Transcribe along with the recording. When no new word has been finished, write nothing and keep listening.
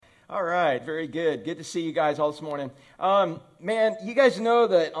All right, very good. Good to see you guys all this morning. Man, you guys know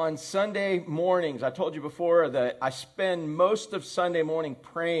that on Sunday mornings, I told you before that I spend most of Sunday morning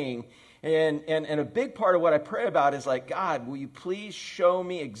praying. And a big part of what I pray about is like, God, will you please show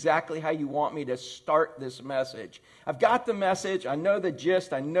me exactly how you want me to start this message? I've got the message. I know the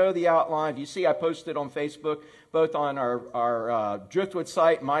gist. I know the outline. You see, I posted on Facebook, both on our Driftwood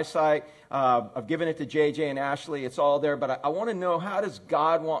site and my site. I've given it to JJ and Ashley. It's all there. But I want to know, how does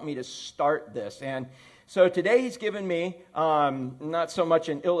God want me to start this? And so today he's given me not so much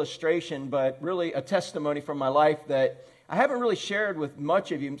an illustration, but really a testimony from my life that I haven't really shared with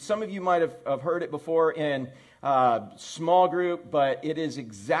much of you. Some of you might have heard it before in small group, but it is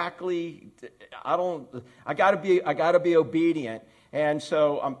exactly, I gotta be obedient. And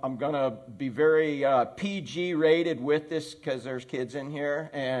so I'm gonna be very PG rated with this because there's kids in here,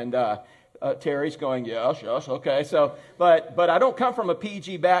 and Terry's going, yes, okay. So, but I don't come from a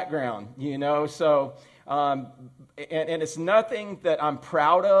PG background, so. And it's nothing that I'm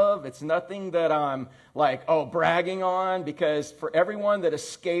proud of. It's nothing that I'm like, bragging on, because for everyone that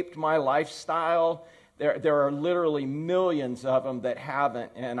escaped my lifestyle, there are literally millions of them that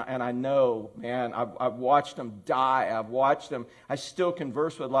haven't. And I know, man, I've watched them die. I've watched them. I still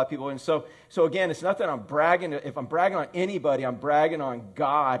converse with a lot of people. And so again, it's not that I'm bragging. If I'm bragging on anybody, I'm bragging on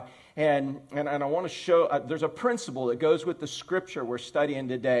God. And I want to show, there's a principle that goes with the scripture we're studying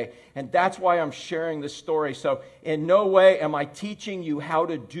today, and that's why I'm sharing this story. So in no way am I teaching you how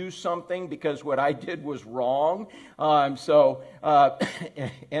to do something because what I did was wrong. And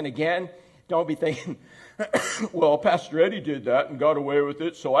again, don't be thinking, well, Pastor Eddie did that and got away with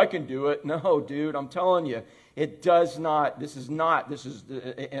it, so I can do it. No, dude, I'm telling you, it does not.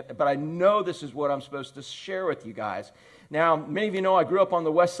 But I know this is what I'm supposed to share with you guys. Now, many of you know I grew up on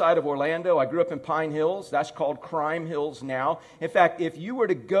the west side of Orlando. I grew up in Pine Hills. That's called Crime Hills now. In fact, if you were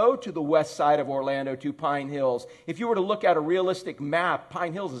to go to the west side of Orlando to Pine Hills, if you were to look at a realistic map,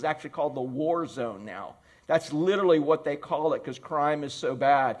 Pine Hills is actually called the war zone now. That's literally what they call it because crime is so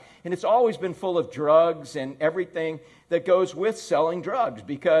bad. And it's always been full of drugs and everything that goes with selling drugs,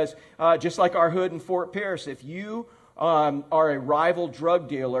 because just like our hood in Fort Pierce, if you are a rival drug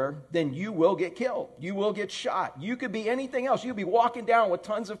dealer, then you will get killed. You will get shot. You could be anything else. You could be walking down with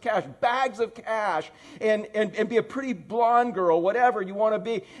tons of cash, bags of cash, and be a pretty blonde girl, whatever you want to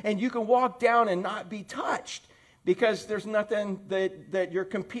be, and you can walk down and not be touched because there's nothing that you're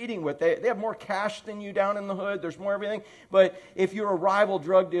competing with. They have more cash than you down in the hood. There's more everything. But if you're a rival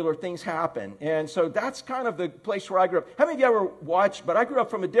drug dealer, things happen. And so that's kind of the place where I grew up. How many of you ever watched, but I grew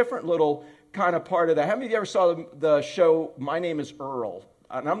up from a different little kind of part of that. How many of you ever saw the show My Name is Earl?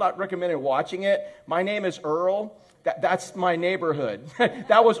 And I'm not recommending watching it. My Name is Earl. That's my neighborhood.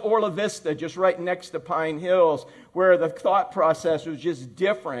 That was Orla Vista, just right next to Pine Hills, where the thought process was just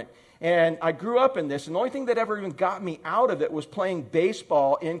different. And I grew up in this, and the only thing that ever even got me out of it was playing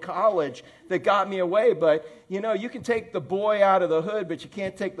baseball in college that got me away. But, you can take the boy out of the hood, but you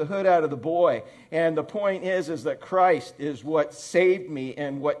can't take the hood out of the boy. And the point is that Christ is what saved me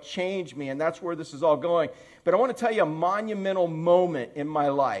and what changed me, and that's where this is all going. But I want to tell you a monumental moment in my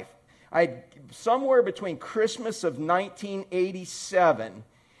life. Somewhere between Christmas of 1987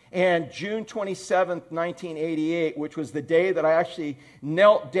 and June 27th, 1988, which was the day that I actually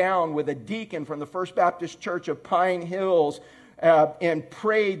knelt down with a deacon from the First Baptist Church of Pine Hills and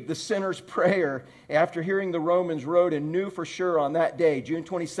prayed the sinner's prayer after hearing the Romans Road, and knew for sure on that day, June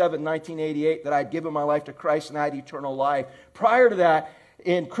 27th, 1988, that I'd given my life to Christ and I had eternal life. Prior to that,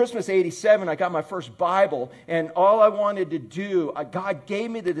 in Christmas 87, I got my first Bible, and all I wanted to do, God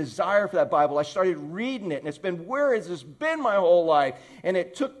gave me the desire for that Bible. I started reading it, and it's been where has this been my whole life? And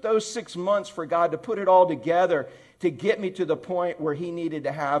it took those 6 months for God to put it all together to get me to the point where He needed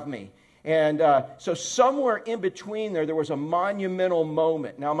to have me. And so somewhere in between there was a monumental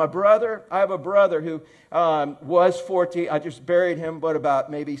moment. Now, I have a brother who was 14. I just buried him, but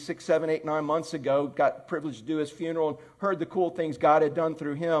about maybe 6, 7, 8, 9 months ago. Got privileged to do his funeral and heard the cool things God had done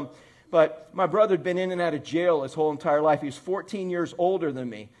through him. But my brother had been in and out of jail his whole entire life. He was 14 years older than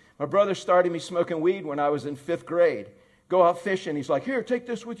me. My brother started me smoking weed when I was in 5th grade. Go out fishing. He's like, here, take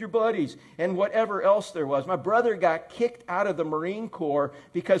this with your buddies, and whatever else there was. My brother got kicked out of the Marine Corps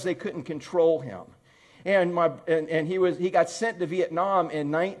because they couldn't control him. And he got sent to Vietnam in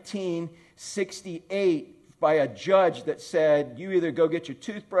 1968 by a judge that said, you either go get your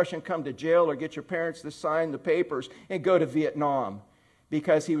toothbrush and come to jail or get your parents to sign the papers and go to Vietnam,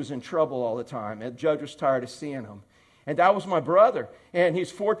 because he was in trouble all the time. And the judge was tired of seeing him. And that was my brother. And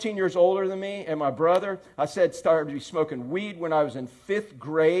he's 14 years older than me. And my brother, I said, started to be smoking weed when I was in 5th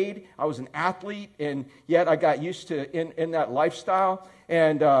grade. I was an athlete, and yet I got used to in that lifestyle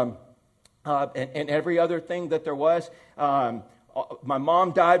and every other thing that there was. My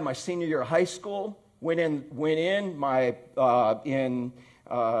mom died my senior year of high school. Went in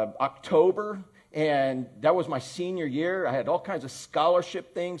October. And that was my senior year. I had all kinds of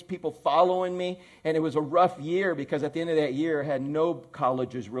scholarship things, people following me. And it was a rough year because at the end of that year, I had no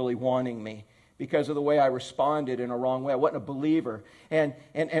colleges really wanting me because of the way I responded in a wrong way. I wasn't a believer and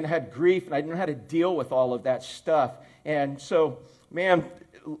had grief, and I didn't know how to deal with all of that stuff. And so, man,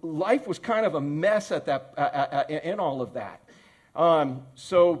 life was kind of a mess at that in all of that. Man,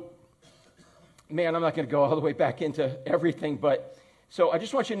 I'm not going to go all the way back into everything, but... So I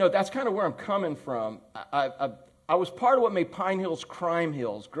just want you to know that's kind of where I'm coming from. I was part of what made Pine Hills Crime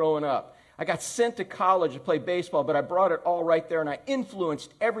Hills growing up. I got sent to college to play baseball, but I brought it all right there, and I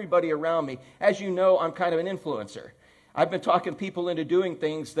influenced everybody around me. As you know, I'm kind of an influencer. I've been talking people into doing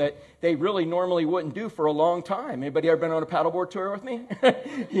things that they really normally wouldn't do for a long time. Anybody ever been on a paddleboard tour with me?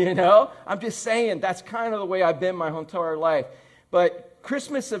 You know? I'm just saying that's kind of the way I've been my whole entire life. But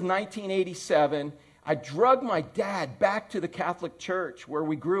Christmas of 1987... I drugged my dad back to the Catholic Church where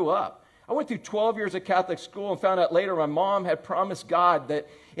we grew up. I went through 12 years of Catholic school and found out later my mom had promised God that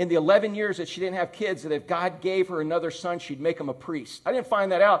in the 11 years that she didn't have kids, that if God gave her another son, she'd make him a priest. I didn't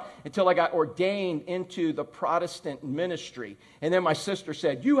find that out until I got ordained into the Protestant ministry. And then my sister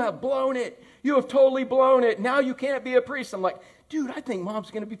said, "You have blown it. You have totally blown it. Now you can't be a priest." I'm like, dude, I think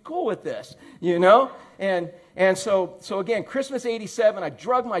Mom's going to be cool with this, you know? And so again, Christmas 87, I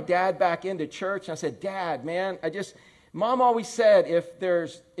drugged my dad back into church, and I said, "Dad, man, Mom always said,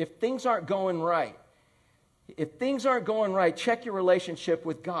 if things aren't going right, check your relationship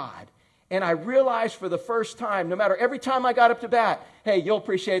with God." And I realized for the first time, no matter every time I got up to bat, hey, you'll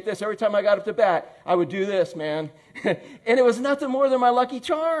appreciate this, every time I got up to bat, I would do this, man. And it was nothing more than my lucky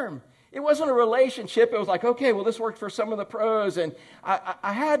charm. It wasn't a relationship. It was like, okay, well, this worked for some of the pros. And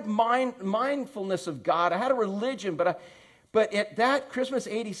I had mindfulness of God. I had a religion, but at that Christmas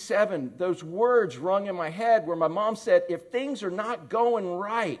 87, those words rung in my head where my mom said, if things are not going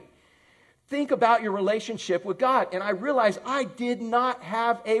right, think about your relationship with God. And I realized I did not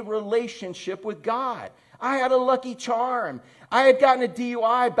have a relationship with God. I had a lucky charm. I had gotten a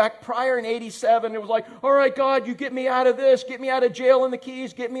DUI back prior in 87. It was like, all right, God, you get me out of this. Get me out of jail and the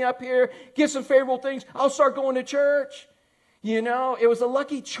keys. Get me up here. Get some favorable things. I'll start going to church. You know, it was a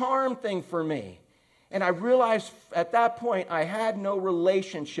lucky charm thing for me. And I realized at that point I had no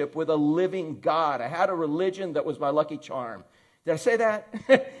relationship with a living God. I had a religion that was my lucky charm. Did I say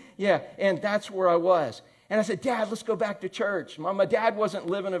that? Yeah, and that's where I was. And I said, "Dad, let's go back to church." My dad wasn't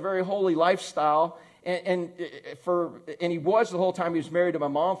living a very holy lifestyle. And he was the whole time he was married to my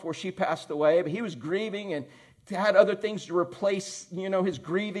mom before she passed away. But he was grieving and had other things to replace, his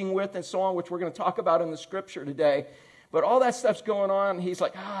grieving with and so on, which we're going to talk about in the scripture today. But all that stuff's going on. And he's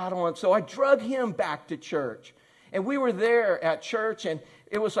like, I don't want. So I drug him back to church. And we were there at church, and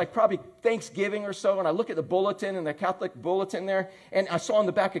it was like probably Thanksgiving or so. And I look at the bulletin and the Catholic bulletin there, and I saw on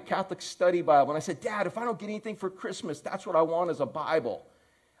the back a Catholic study Bible. And I said, "Dad, if I don't get anything for Christmas, that's what I want is a Bible."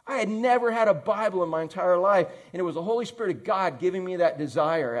 I had never had a Bible in my entire life, and it was the Holy Spirit of God giving me that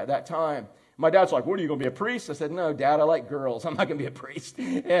desire at that time. My dad's like, "What, are you going to be a priest?" I said, "No, Dad, I like girls. I'm not going to be a priest."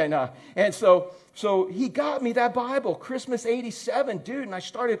 And so he got me that Bible, Christmas 87, dude, and I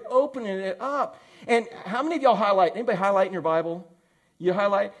started opening it up. And how many of y'all highlight? Anybody highlight in your Bible? You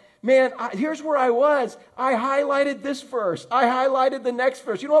highlight? Man, here's where I was. I highlighted this verse. I highlighted the next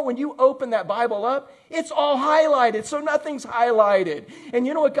verse. You know what? When you open that Bible up, it's all highlighted, so nothing's highlighted. And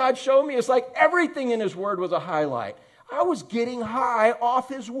you know what God showed me? It's like everything in His Word was a highlight. I was getting high off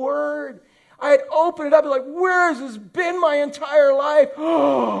His Word. I had opened it up and like, where has this been my entire life?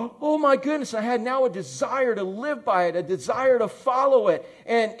 Oh my goodness. I had now a desire to live by it, a desire to follow it.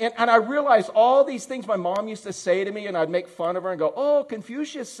 And I realized all these things my mom used to say to me, and I'd make fun of her and go, "Oh,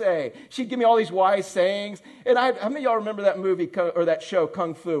 Confucius say." She'd give me all these wise sayings. And how many of y'all remember that movie or that show,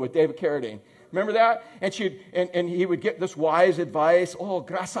 Kung Fu, with David Carradine? Remember that? And he would get this wise advice, "Oh,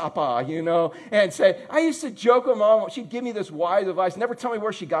 grasshopper," and say, I used to joke with Mom. She'd give me this wise advice, never tell me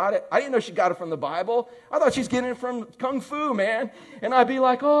where she got it. I didn't know she got it from the Bible. I thought she's getting it from Kung Fu, man. And I'd be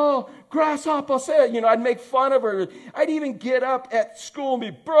like, "Oh, grasshopper said," I'd make fun of her. I'd even get up at school and be,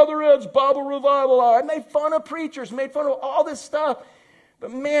 "Brother Ed's Bible Revival Hour." I made fun of preachers, made fun of all this stuff.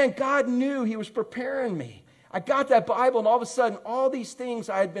 But man, God knew He was preparing me. I got that Bible, and all of a sudden, all these things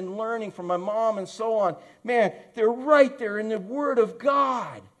I had been learning from my mom and so on, man, they're right there in the Word of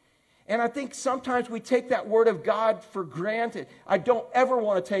God. And I think sometimes we take that word of God for granted. I don't ever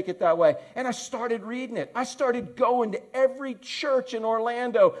want to take it that way. And I started reading it. I started going to every church in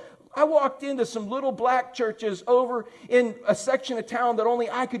Orlando. I walked into some little black churches over in a section of town that only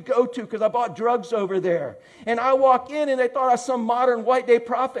I could go to because I bought drugs over there. And I walk in and they thought I was some modern white day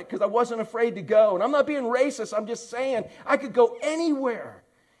prophet because I wasn't afraid to go. And I'm not being racist. I'm just saying I could go anywhere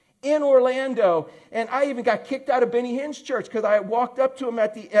in Orlando. And I even got kicked out of Benny Hinn's church because I walked up to him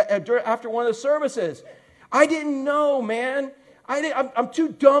after one of the services. I didn't know, man. I'm too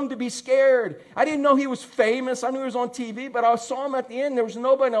dumb to be scared. I didn't know he was famous. I knew he was on TV, but I saw him at the end. There was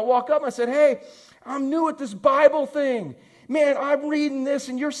nobody. And I walk up and I said, hey, I'm new at this Bible thing. Man, I'm reading this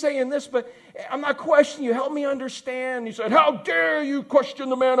and you're saying this, but I'm not questioning you. Help me understand. He said, how dare you question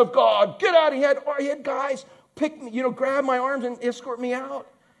the man of God? Get out. He had guys pick me, grab my arms and escort me out.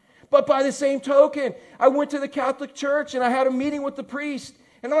 But by the same token, I went to the Catholic Church and I had a meeting with the priest.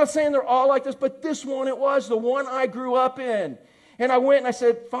 And I'm not saying they're all like this, but this one it was, the one I grew up in. And I went and I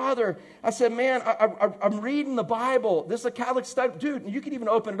said, Father, I said, man, I'm reading the Bible. This is a Catholic study. Dude, you can even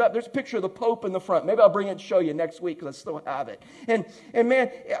open it up. There's a picture of the Pope in the front. Maybe I'll bring it and show you next week because I still have it. And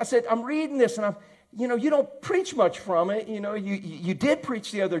man, I said, I'm reading this and you don't preach much from it. You did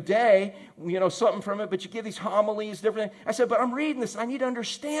preach the other day, something from it, but you give these homilies, different things. I said, but I'm reading this and I need to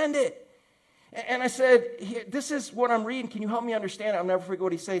understand it. And I said, this is what I'm reading. Can you help me understand it? I'll never forget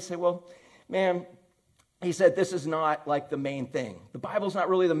what he said. He said, well, man, he said, this is not like the main thing. The Bible's not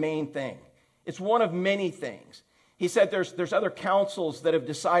really the main thing. It's one of many things. He said there's other councils that have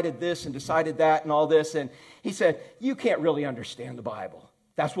decided this and decided that and all this. And he said, you can't really understand the Bible.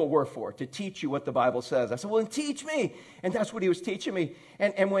 That's what we're for, to teach you what the Bible says. I said, well, then teach me. And that's what he was teaching me.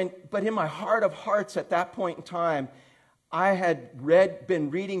 But in my heart of hearts at that point in time, I had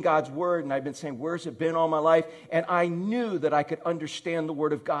been reading God's word, and I'd been saying, where's it been all my life? And I knew that I could understand the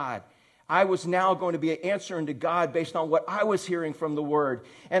word of God. I was now going to be answering to God based on what I was hearing from the word.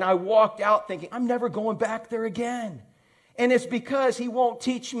 And I walked out thinking, I'm never going back there again. And it's because he won't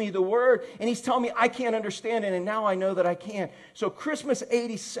teach me the word. And he's telling me I can't understand it. And now I know that I can. So Christmas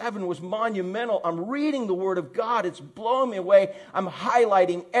 87 was monumental. I'm reading the word of God. It's blowing me away. I'm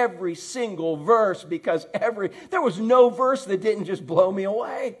highlighting every single verse because there was no verse that didn't just blow me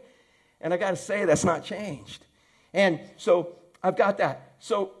away. And I got to say, that's not changed. And so I've got that.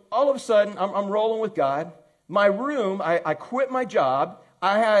 So all of a sudden, I'm rolling with God. My room, I quit my job.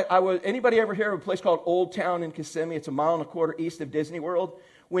 Anybody ever hear of a place called Old Town in Kissimmee? It's 1.25 miles east of Disney World.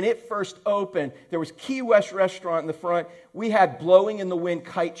 When it first opened, there was Key West Restaurant in the front. We had Blowing in the Wind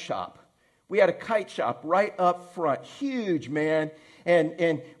Kite Shop. We had a kite shop right up front. Huge, man.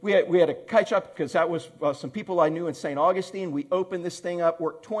 And we had a kite shop because that was some people I knew in St. Augustine. We opened this thing up,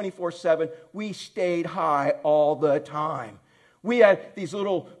 worked 24/7. We stayed high all the time. We had these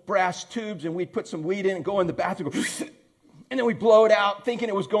little brass tubes, and we'd put some weed in and go in the bathroom, and then we blow it out, thinking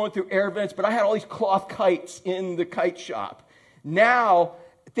it was going through air vents, but I had all these cloth kites in the kite shop. Now,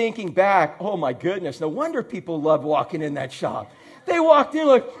 thinking back, oh my goodness, no wonder people loved walking in that shop. They walked in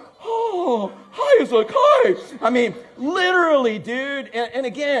like, oh, hi, it's like, hi. I mean, literally, dude. And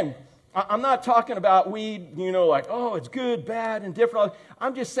again, I'm not talking about weed, like, oh, it's good, bad, and different.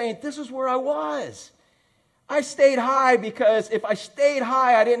 I'm just saying this is where I was. I stayed high because if I stayed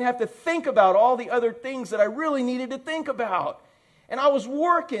high, I didn't have to think about all the other things that I really needed to think about. And I was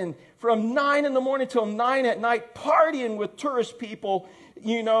working from 9 in the morning till 9 at night, partying with tourist people,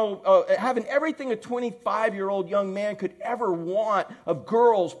 having everything a 25-year-old young man could ever want of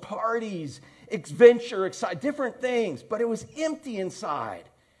girls, parties, adventure, different things. But it was empty inside.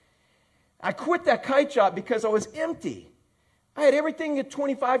 I quit that kite shop because I was empty. I had everything a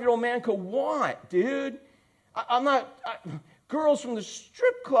 25-year-old man could want, dude. Girls from the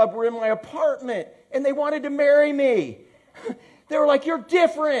strip club were in my apartment, and they wanted to marry me. They were like, you're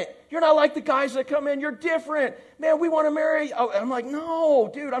different. You're not like the guys that come in. You're different. Man, we want to marry you. I'm like,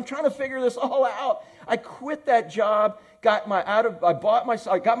 no, dude, I'm trying to figure this all out. I quit that job, got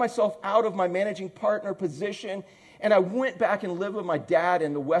myself out of my managing partner position, and I went back and lived with my dad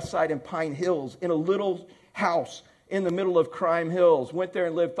in the west side in Pine Hills in a little house in the middle of Crime Hills. Went there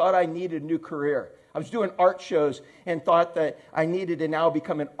and lived, thought I needed a new career. I was doing art shows and thought that I needed to now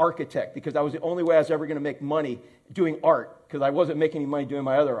become an architect because that was the only way I was ever going to make money doing art because I wasn't making any money doing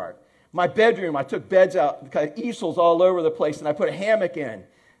my other art. My bedroom, I took beds out, kind of easels all over the place, and I put a hammock in.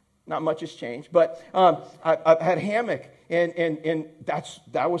 Not much has changed, but I had a hammock, and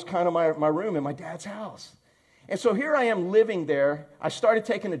that was kind of my room in my dad's house. And so here I am living there. I started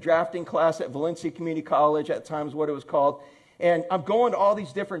taking a drafting class at Valencia Community College, at times what it was called. And I'm going to all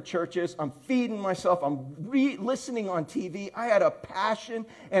these different churches. I'm feeding myself. I'm listening on TV. I had a passion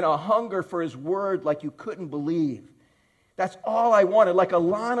and a hunger for his word like you couldn't believe. That's all I wanted. Like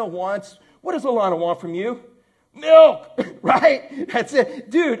Alana wants, what does Alana want from you? Milk, right? That's it.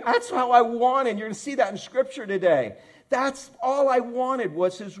 Dude, that's how I wanted. You're going to see that in Scripture today. That's all I wanted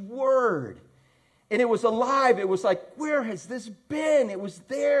was his word. And it was alive. It was like, where has this been? It was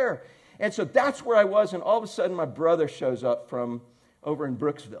there. And so that's where I was. And all of a sudden, my brother shows up from over in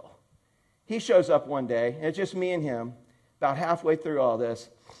Brooksville. He shows up one day, and it's just me and him, about halfway through all this.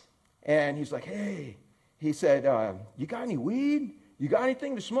 And he's like, hey, he said, you got any weed? You got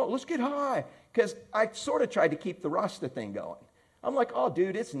anything to smoke? Let's get high. Because I sort of tried to keep the Rasta thing going. I'm like, oh,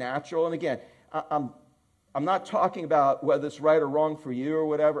 dude, it's natural. And again, I'm not talking about whether it's right or wrong for you or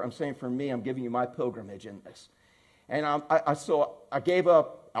whatever. I'm saying for me, I'm giving you my pilgrimage in this. And so I gave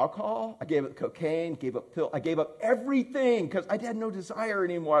up alcohol. I gave up cocaine, gave up pill. I gave up everything because I had no desire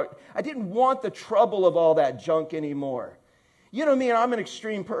anymore. I didn't want the trouble of all that junk anymore. You know me, and I'm an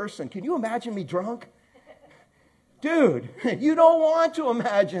extreme person. Can you imagine me drunk? Dude, you don't want to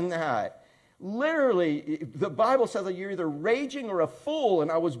imagine that. Literally, the Bible says that you're either raging or a fool, and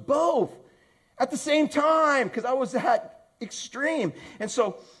I was both at the same time because I was that extreme. And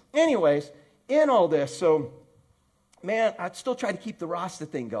so, anyways, in all this, so, man, I still try to keep the Rasta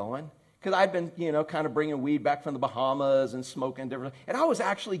thing going because I'd been, kind of bringing weed back from the Bahamas and smoking different. And I was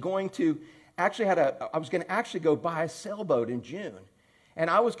actually going to go buy a sailboat in June. And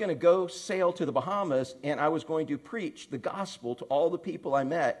I was going to go sail to the Bahamas, and I was going to preach the gospel to all the people I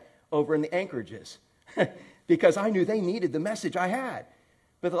met over in the anchorages because I knew they needed the message I had.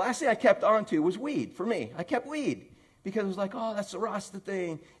 But the last thing I kept on to was weed for me. I kept weed because it was like, oh, that's the Rasta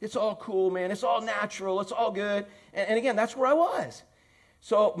thing. It's all cool, man. It's all natural. It's all good. And again, that's where I was.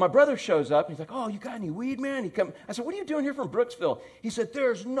 So my brother shows up. And he's like, oh, you got any weed, man? I said, what are you doing here from Brooksville? He said,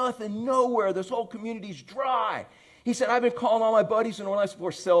 there's nothing, nowhere. This whole community's dry. He said, I've been calling all my buddies in Orlando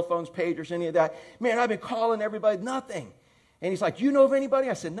before cell phones, pagers, any of that. Man, I've been calling everybody, nothing. And he's like, you know of anybody?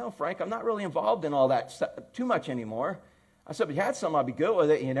 I said, no, Frank, I'm not really involved in all that stuff too much anymore. I said, if you had some, I'd be good with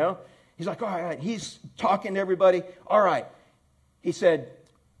it, He's like, all right. He's talking to everybody. All right. He said,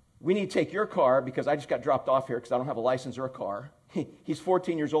 we need to take your car because I just got dropped off here because I don't have a license or a car. He's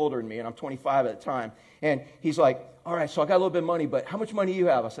 14 years older than me, and I'm 25 at the time. And he's like, all right, so I got a little bit of money, but how much money do you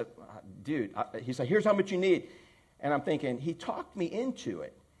have? I said, dude, he's like, here's how much you need. And I'm thinking, he talked me into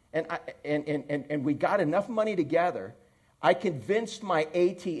it. And we got enough money together. I convinced my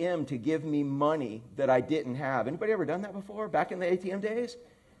ATM to give me money that I didn't have. Anybody ever done that before, back in the ATM days?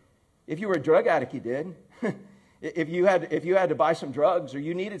 If you were a drug addict, you did. If you had to buy some drugs or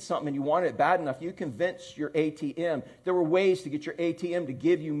you needed something and you wanted it bad enough, you convinced your ATM. There were ways to get your ATM to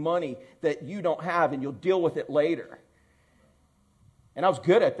give you money that you don't have and you'll deal with it later. And I was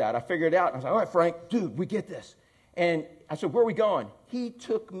good at that. I figured it out. I was like, all right, Frank, dude, we get this. And I said, where are we going? He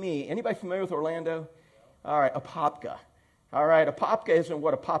took me. Anybody familiar with Orlando? All right, Apopka. All right, Apopka isn't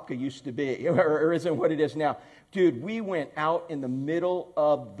what Apopka used to be or isn't what it is now. Dude, we went out in the middle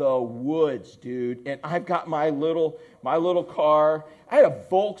of the woods, dude, and I've got my little car. I had a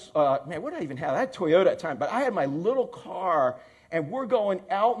Volks, man, what did I even have? I had a Toyota at the time, but I had my little car, and we're going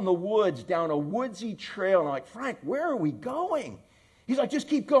out in the woods down a woodsy trail, and I'm like, Frank, where are we going? He's like, just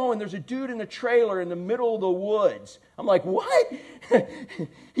keep going. There's a dude in a trailer in the middle of the woods. I'm like, what?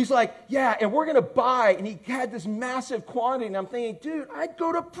 He's like, yeah, and we're going to buy. And he had this massive quantity. And I'm thinking, dude, I'd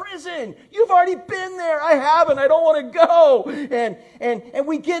go to prison. You've already been there. I haven't. I don't want to go. And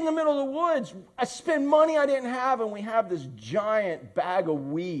we get in the middle of the woods. I spend money I didn't have, and we have this giant bag of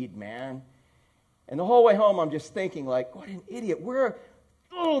weed, man. And the whole way home, I'm just thinking, like, what an idiot.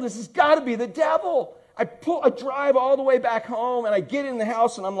 This has got to be the devil. I drive all the way back home, and I get in the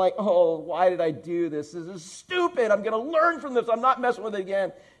house, and I'm like, oh, why did I do this? This is stupid. I'm going to learn from this. I'm not messing with it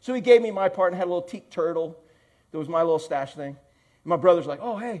again. So he gave me my part and had a little teak turtle. That was my little stash thing. And my brother's like,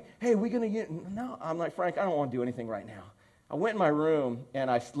 oh, hey, we going to get... No, I'm like, Frank, I don't want to do anything right now. I went in my room,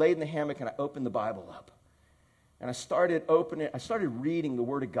 and I laid in the hammock, and I opened the Bible up. And I started reading the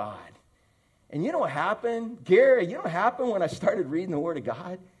Word of God. And you know what happened? Gary, you know what happened when I started reading the Word of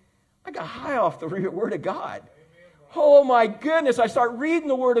God? I got high off the Word of God. Oh my goodness, I start reading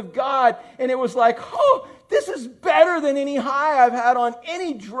the Word of God, and it was like, oh, this is better than any high I've had on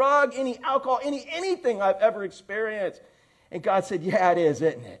any drug, any alcohol, anything I've ever experienced. And God said, yeah, it is,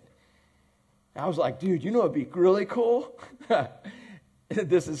 isn't it? And I was like, dude, you know what would be really cool?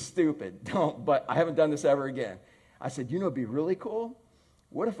 This is stupid. But I haven't done this ever again. I said, you know what would be really cool?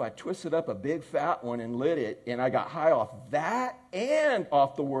 What if I twisted up a big fat one and lit it, and I got high off that and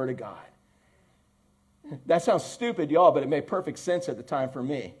off the Word of God? That sounds stupid, y'all, but it made perfect sense at the time for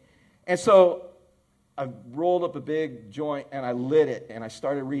me. And so I rolled up a big joint and I lit it and I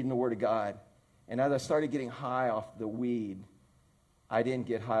started reading the Word of God. And as I started getting high off the weed, I didn't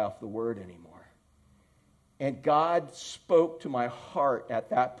get high off the Word anymore. And God spoke to my heart at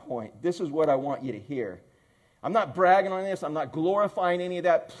that point. This is what I want you to hear. I'm not bragging on this. I'm not glorifying any of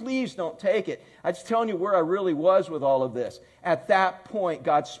that. Please don't take it. I'm just telling you where I really was with all of this. At that point,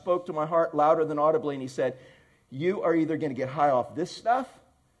 God spoke to my heart louder than audibly, and he said, you are either going to get high off this stuff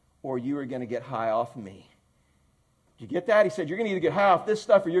or you are going to get high off me. Did you get that? He said, you're going to either get high off this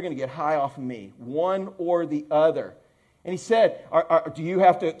stuff or you're going to get high off me. One or the other. And he said, do you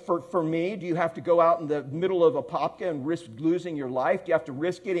have to, for me, do you have to go out in the middle of Apopka and risk losing your life? Do you have to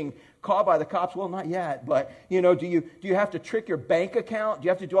risk getting caught by the cops? Well, not yet, but, do you have to trick your bank account? Do you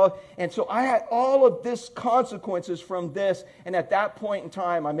have to do all? And so I had all of this consequences from this. And at that point in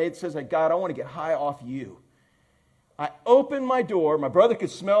time, says, God, I want to get high off you. I opened my door. My brother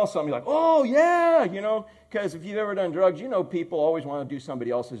could smell something like, oh, yeah, because if you've ever done drugs, people always want to do somebody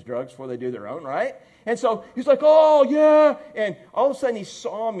else's drugs before they do their own, right? And so he's like, oh, yeah. And all of a sudden he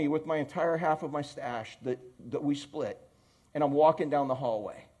saw me with my entire half of my stash that we split. And I'm walking down the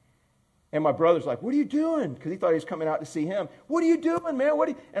hallway. And my brother's like, what are you doing? Because he thought he was coming out to see him. What are you doing, man?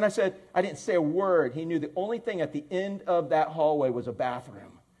 And I said, I didn't say a word. He knew the only thing at the end of that hallway was a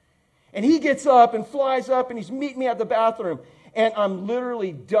bathroom. And he gets up and flies up and he's meeting me at the bathroom. And I'm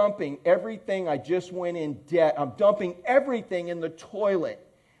literally dumping everything I just went in debt. I'm dumping everything in the toilet.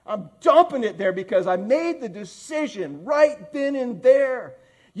 I'm dumping it there because I made the decision right then and there.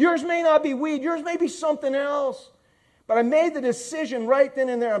 Yours may not be weed. Yours may be something else. But I made the decision right then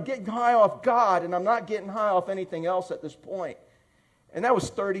and there. I'm getting high off God and I'm not getting high off anything else at this point. And that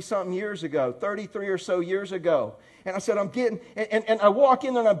was 30-something years ago, 33 or so years ago. And I said, and I walk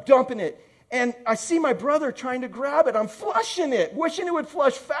in there and I'm dumping it. And I see my brother trying to grab it. I'm flushing it, wishing it would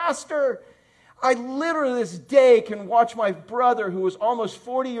flush faster. I literally this day can watch my brother, who is almost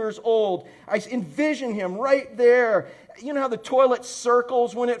 40 years old. I envision him right there. You know how the toilet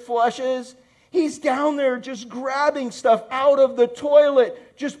circles when it flushes? He's down there just grabbing stuff out of the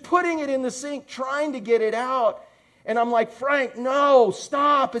toilet, just putting it in the sink, trying to get it out. And I'm like, Frank, no,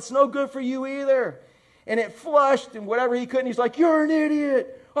 stop. It's no good for you either. And it flushed and whatever he couldn't. He's like, you're an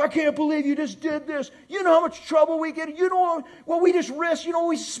idiot. I can't believe you just did this. You know how much trouble we get? You know what we just risked? You know what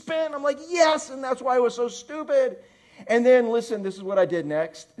we spent? I'm like, yes, and that's why I was so stupid. And then, listen, this is what I did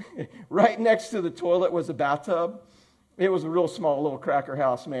next. Right next to the toilet was a bathtub. It was a real small little cracker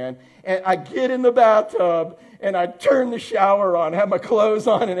house, man. And I get in the bathtub, and I turn the shower on, have my clothes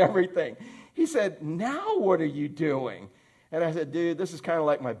on and everything. He said, now what are you doing? And I said, dude, this is kind of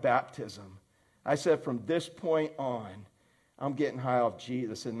like my baptism. I said, from this point on, I'm getting high off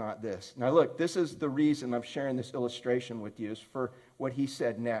Jesus and not this. Now look, this is the reason I'm sharing this illustration with you, is for what he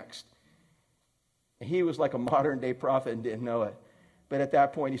said next. He was like a modern day prophet and didn't know it. But at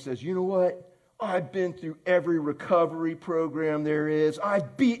that point he says, you know what? I've been through every recovery program there is. I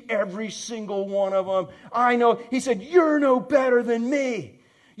beat every single one of them. I know. He said, you're no better than me.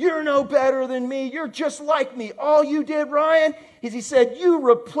 You're no better than me. You're just like me. All you did, Ryan, is he said, you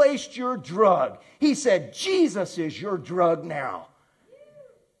replaced your drug. He said, Jesus is your drug now.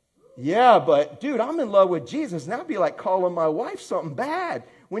 Yeah, but dude, I'm in love with Jesus. And that'd be like calling my wife something bad.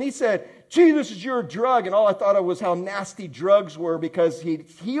 When he said, Jesus is your drug, and all I thought of was how nasty drugs were because he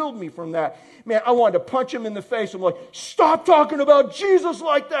healed me from that. Man, I wanted to punch him in the face. I'm like, stop talking about Jesus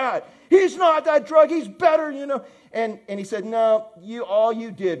like that. He's not that drug. He's better, And he said, no, all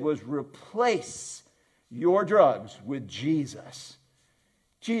you did was replace your drugs with Jesus.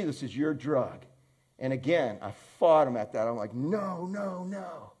 Jesus is your drug. And again, I fought him at that. I'm like,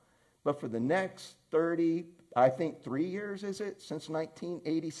 no. But for the next 3 years, is it? Since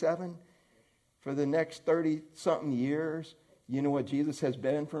 1987? For the next 30-something years, you know what Jesus has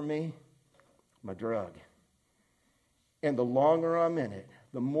been for me? My drug. And the longer I'm in it,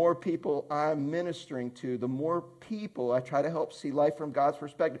 the more people I'm ministering to, the more people I try to help see life from God's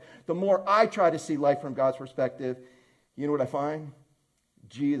perspective. The more I try to see life from God's perspective, you know what I find?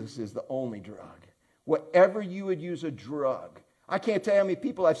 Jesus is the only drug. Whatever you would use a drug, I can't tell you how many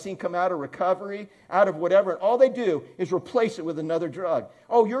people I've seen come out of recovery, out of whatever, and all they do is replace it with another drug.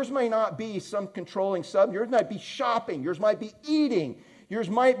 Oh, yours may not be some controlling substance. Yours might be shopping. Yours might be eating. Yours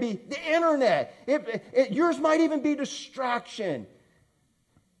might be the internet. Yours might even be distraction.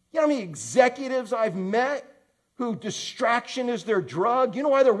 You know how many executives I've met who distraction is their drug? You know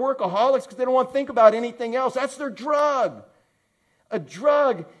why they're workaholics? Because they don't want to think about anything else. That's their drug. A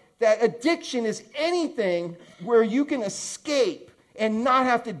drug, that addiction is anything where you can escape and not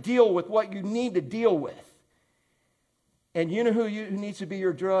have to deal with what you need to deal with. And you know who needs to be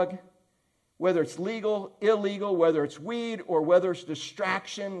your drug? Whether it's legal, illegal, whether it's weed, or whether it's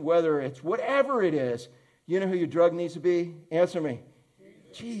distraction, whether it's whatever it is, you know who your drug needs to be? Answer me.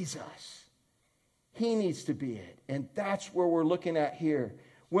 Jesus. He needs to be it. And that's where we're looking at here.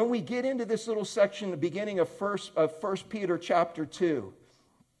 When we get into this little section, the beginning of 1 Peter chapter 2,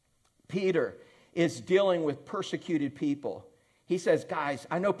 Peter is dealing with persecuted people. He says, guys,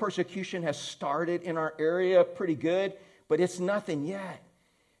 I know persecution has started in our area pretty good, but it's nothing yet.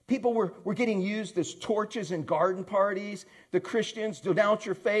 People were getting used as torches in garden parties. The Christians denounce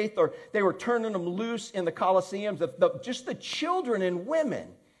your faith, or they were turning them loose in the Colosseums. Just the children and women,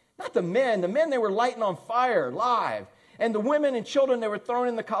 not the men. The men they were lighting on fire live. And the women and children they were thrown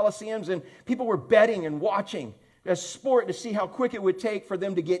in the Colosseums, and people were betting and watching as sport to see how quick it would take for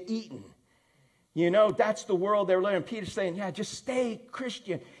them to get eaten. You know, that's the world they were living in. Peter's saying, yeah, just stay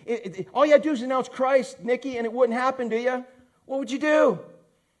Christian. All you had to do is announce Christ, Nikki, and it wouldn't happen to you. What would you do?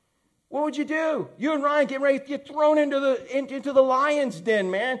 What would you do? You and Ryan getting ready to get thrown into the lion's den,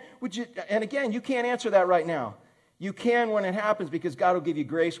 man. Would you? And again, you can't answer that right now. You can when it happens because God will give you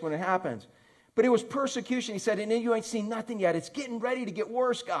grace when it happens. But it was persecution. He said, and you ain't seen nothing yet. It's getting ready to get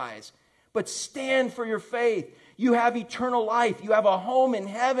worse, guys. But stand for your faith. You have eternal life. You have a home in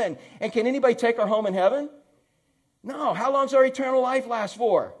heaven. And can anybody take our home in heaven? No. How long does our eternal life last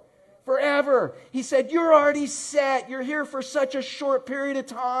for? Forever. He said, you're already set. You're here for such a short period of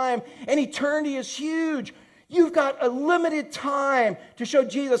time. And eternity is huge. You've got a limited time to show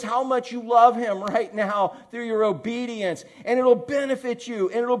Jesus how much you love him right now through your obedience. And it'll benefit you.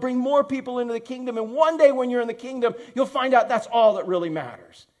 And it'll bring more people into the kingdom. And one day when you're in the kingdom, you'll find out that's all that really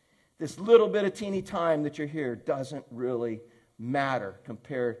matters. This little bit of teeny time that you're here doesn't really matter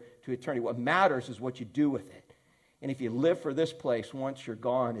compared to eternity. What matters is what you do with it. And if you live for this place, once you're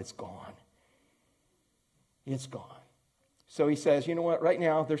gone, it's gone. It's gone. So he says, you know what? Right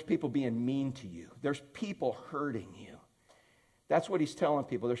now, there's people being mean to you. There's people hurting you. That's what he's telling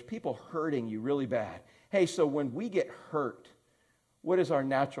people. There's people hurting you really bad. Hey, so when we get hurt, what is our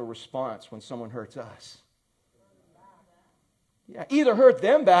natural response when someone hurts us? Yeah, either hurt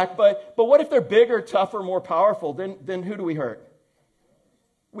them back, but what if they're bigger, tougher, more powerful? Then who do we hurt?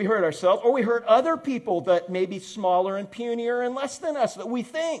 We hurt ourselves, or we hurt other people that may be smaller and punier and less than us that we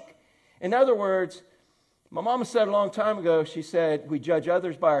think. In other words, my mama said a long time ago, she said, we judge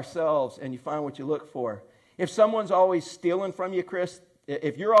others by ourselves and you find what you look for. If someone's always stealing from you, Chris,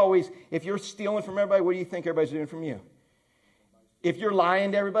 if you're stealing from everybody, what do you think everybody's doing from you? If you're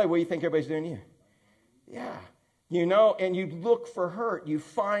lying to everybody, what do you think everybody's doing to you? Yeah. You know, and you look for hurt. You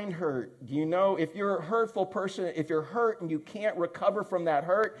find hurt. You know, if you're a hurtful person, if you're hurt and you can't recover from that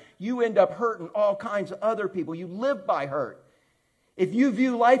hurt, you end up hurting all kinds of other people. You live by hurt. If you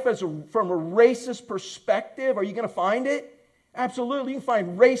view life from a racist perspective, are you going to find it? Absolutely. You can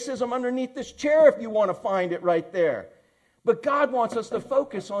find racism underneath this chair if you want to find it right there. But God wants us to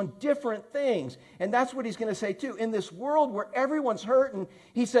focus on different things. And that's what he's going to say too. In this world where everyone's hurting,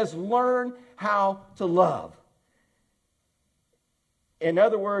 he says, learn how to love. In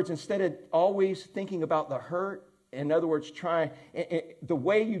other words, instead of always thinking about the hurt, in other words, the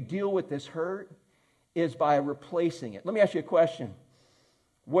way you deal with this hurt is by replacing it. Let me ask you a question.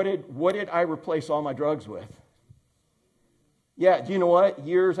 What did I replace all my drugs with? Yeah, do you know what? A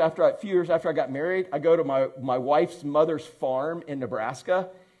few years after I got married, I go to my wife's mother's farm in Nebraska,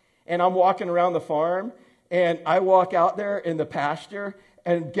 and I'm walking around the farm, and I walk out there in the pasture,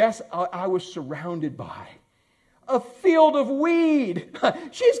 and guess I was surrounded by? A field of weed.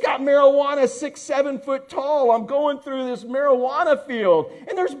 She's got marijuana 6-7 foot tall. I'm going through this marijuana field,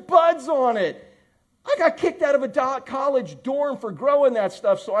 and there's buds on it. I got kicked out of a college dorm for growing that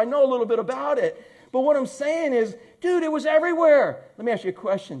stuff, so I know a little bit about it. But what I'm saying is, dude, it was everywhere. Let me ask you a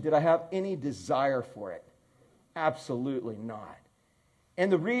question. Did I have any desire for it? Absolutely not.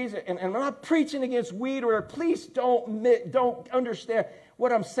 And the reason, and I'm not preaching against weed, or please don't understand.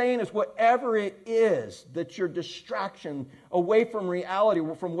 What I'm saying is whatever it is that's your distraction away from reality,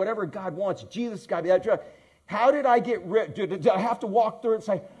 from whatever God wants, Jesus got to be that drug. How did I get rid? Did I have to walk through it and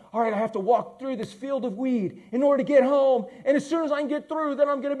say, all right, I have to walk through this field of weed in order to get home, and as soon as I can get through, then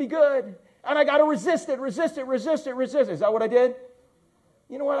I'm going to be good. And I got to resist it. Is that what I did?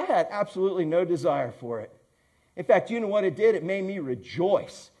 You know what? I had absolutely no desire for it. In fact, you know what it did? It made me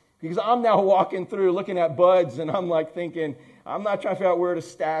rejoice. Because I'm now walking through looking at buds, and I'm like thinking, I'm not trying to figure out where to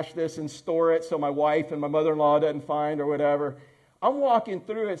stash this and store it so my wife and my mother-in-law doesn't find or whatever. I'm walking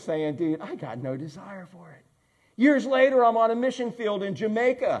through it saying, dude, I got no desire for it. Years later, I'm on a mission field in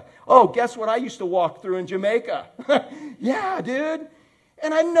Jamaica. Oh, guess what I used to walk through in Jamaica? Yeah, dude.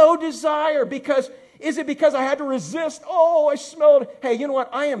 And I know desire is it because I had to resist? Oh, I smelled. Hey, you know what?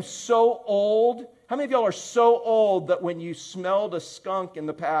 I am so old. How many of y'all are so old that when you smelled a skunk in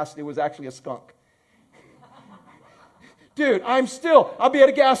the past, it was actually a skunk? Dude, I'll be at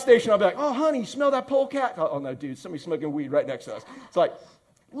a gas station. I'll be like, oh, honey, you smell that polecat? Oh, no, dude, somebody's smoking weed right next to us. It's like,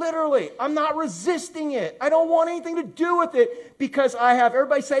 literally, I'm not resisting it. I don't want anything to do with it because I have,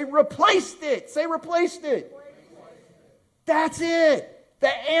 everybody say, replaced it. Say, replaced it. That's it. The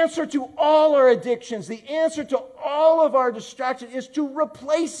answer to all our addictions, the answer to all of our distractions is to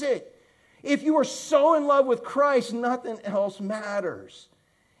replace it. If you are so in love with Christ, nothing else matters.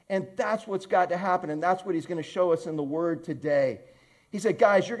 And that's what's got to happen. And that's what he's going to show us in the Word today. He said,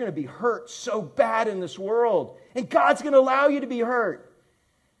 guys, you're going to be hurt so bad in this world. And God's going to allow you to be hurt.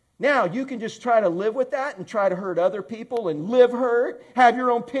 Now, you can just try to live with that and try to hurt other people and live hurt. Have your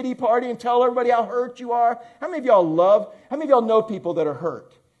own pity party and tell everybody how hurt you are. How many of y'all know people that are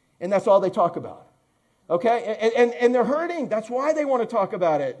hurt? And that's all they talk about. Okay? And they're hurting. That's why they want to talk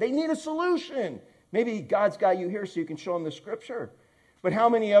about it. They need a solution. Maybe God's got you here so you can show them the Scripture. But how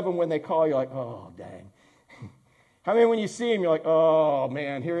many of them, when they call, you're like, oh, dang. How many when you see them, you're like, oh,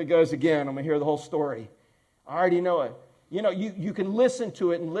 man, here he goes again. I'm going to hear the whole story. I already know it. You know, you can listen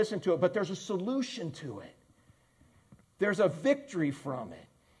to it, but there's a solution to it. There's a victory from it.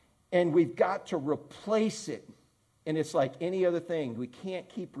 And we've got to replace it. And it's like any other thing. We can't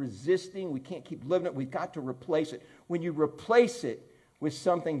keep resisting. We can't keep living it. We've got to replace it. When you replace it with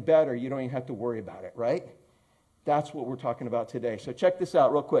something better, you don't even have to worry about it, right? That's what we're talking about today. So check this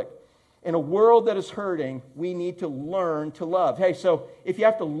out real quick. In a world that is hurting, we need to learn to love. Hey, so if you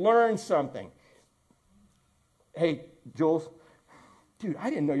have to learn something, hey, Jules, dude, I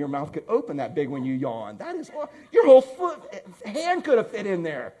didn't know your mouth could open that big when you yawned. That is, your whole hand could have fit in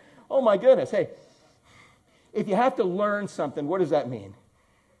there. Oh my goodness. Hey, if you have to learn something, what does that mean?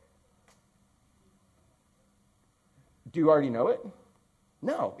 Do you already know it?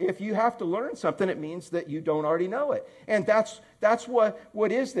 No. If you have to learn something, it means that you don't already know it. And that's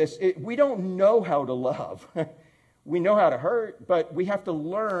what is this? We don't know how to love. We know how to hurt, but we have to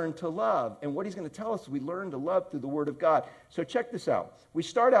learn to love. And what he's going to tell us is we learn to love through the Word of God. So check this out. We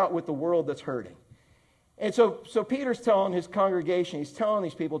start out with the world that's hurting. And so Peter's telling his congregation, he's telling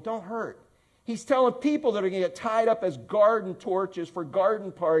these people, don't hurt. He's telling people that are going to get tied up as garden torches for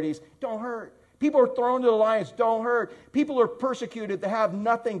garden parties, don't hurt. People are thrown to the lions, don't hurt. People are persecuted to have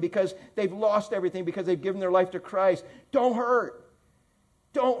nothing because they've lost everything, because they've given their life to Christ. Don't hurt.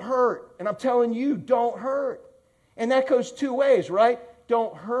 Don't hurt. And I'm telling you, don't hurt. And that goes two ways, right?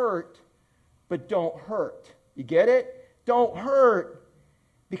 Don't hurt, but don't hurt. You get it? Don't hurt.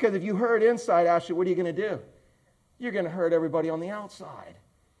 Because if you hurt inside, Ashley, what are you going to do? You're going to hurt everybody on the outside.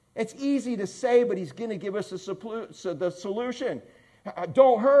 It's easy to say, but he's going to give us the solution.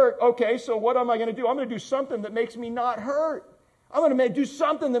 Don't hurt. Okay, so what am I going to do? I'm going to do something that makes me not hurt. I'm going to do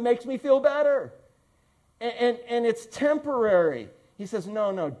something that makes me feel better. And it's temporary. He says,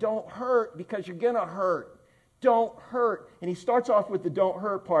 no, don't hurt because you're going to hurt. Don't hurt. And he starts off with the don't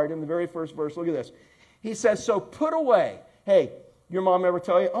hurt part in the very first verse. Look at this. He says, so put away. Hey, your mom ever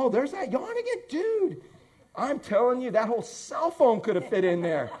tell you, oh, there's that yawn again? Dude, I'm telling you, that whole cell phone could have fit in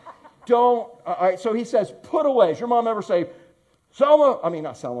there. All right, so he says, put away. Does your mom ever say,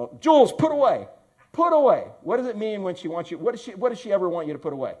 not Selma, Jules, put away. Put away. What does it mean when she wants you? What does she ever want you to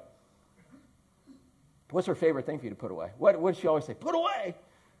put away? What's her favorite thing for you to put away? What does she always say? Put away.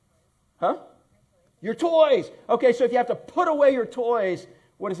 Huh? Your toys. Okay, so if you have to put away your toys,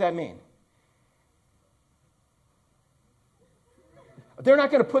 what does that mean? They're not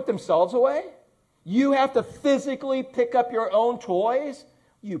going to put themselves away? You have to physically pick up your own toys?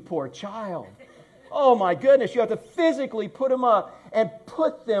 You poor child. Oh my goodness, you have to physically put them up and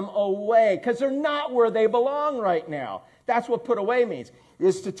put them away because they're not where they belong right now. That's what put away means,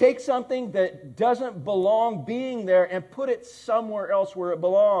 is to take something that doesn't belong being there and put it somewhere else where it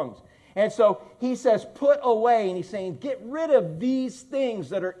belongs. And so he says, put away, and he's saying, get rid of these things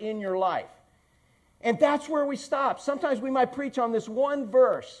that are in your life. And that's where we stop. Sometimes we might preach on this one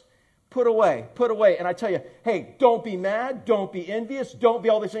verse, put away. And I tell you, hey, don't be mad, don't be envious, don't be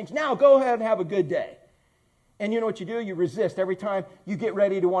all these things. Now go ahead and have a good day. And you know what you do? You resist every time you get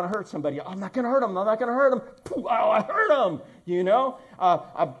ready to want to hurt somebody. Oh, I'm not going to hurt them. I'm not going to hurt them. Oh, I hurt them. You know?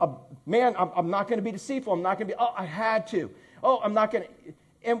 I'm not going to be deceitful. I'm not going to be, I had to. Oh, I'm not going to.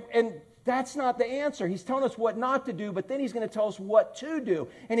 And that's not the answer. He's telling us what not to do, but then he's going to tell us what to do.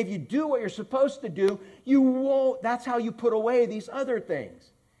 And if you do what you're supposed to do, you won't. That's how you put away these other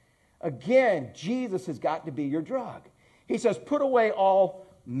things. Again, Jesus has got to be your drug. He says, put away all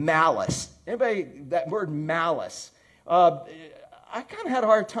malice. Anybody, that word malice. I kind of had a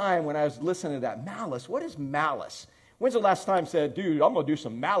hard time when I was listening to that. Malice. What is malice? When's the last time you said, dude, I'm going to do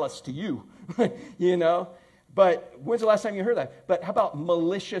some malice to you? You know? But when's the last time you heard that? But how about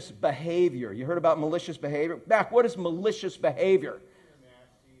malicious behavior? You heard about malicious behavior? Mac, what is malicious behavior?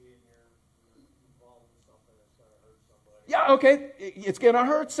 Yeah, okay, it's going to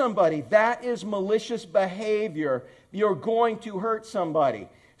hurt somebody. That is malicious behavior. You're going to hurt somebody.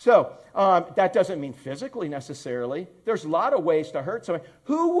 So that doesn't mean physically necessarily. There's a lot of ways to hurt somebody.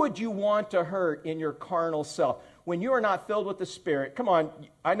 Who would you want to hurt in your carnal self? When you are not filled with the Spirit, come on,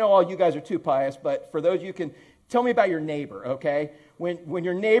 I know all you guys are too pious, but for those you can, tell me about your neighbor, okay? When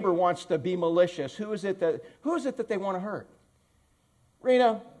your neighbor wants to be malicious, who is it that they want to hurt?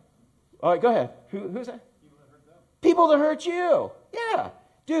 Rena? All right, go ahead. Who's that? People that hurt you. Yeah.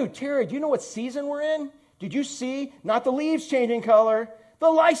 Dude, Terry, do you know what season we're in? Did you see? Not the leaves changing color. The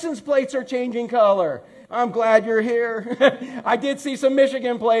license plates are changing color. I'm glad you're here. I did see some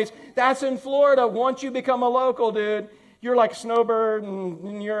Michigan plates. That's in Florida. Once you become a local, dude, you're like a snowbird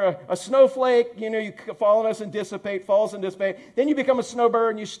and you're a snowflake. You know, you fall on us and dissipate, falls and dissipate. Then you become a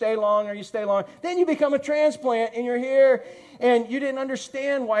snowbird and you stay long. Then you become a transplant and you're here. And you didn't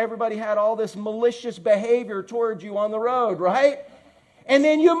understand why everybody had all this malicious behavior towards you on the road, right? And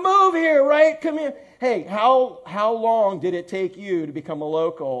then you move here, right? Come here. Hey, how long did it take you to become a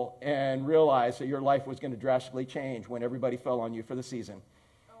local and realize that your life was going to drastically change when everybody fell on you for the season?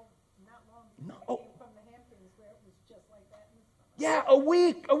 Oh, not long. No. From the Hamptons where it was just like that. Yeah, a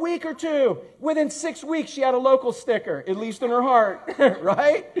week or two. Within 6 weeks, she had a local sticker, at least in her heart,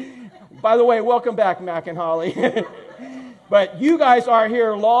 right? By the way, welcome back, Mac and Holly. But you guys are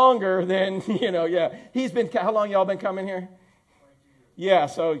here longer than, yeah. How long y'all been coming here? Yeah,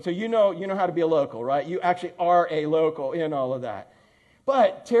 so you know how to be a local, right? You actually are a local in all of that.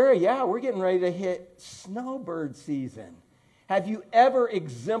 But, Terry, yeah, we're getting ready to hit snowbird season. Have you ever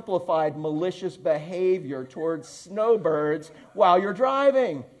exemplified malicious behavior towards snowbirds while you're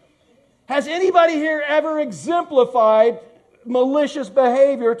driving? Has anybody here ever exemplified malicious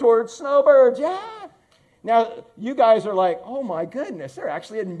behavior towards snowbirds? Yeah. Now, you guys are like, oh my goodness, they're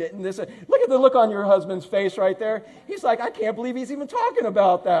actually admitting this. Look at the look on your husband's face right there. He's like, I can't believe he's even talking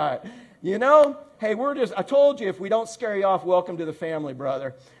about that. You know? Hey, I told you, if we don't scare you off, welcome to the family,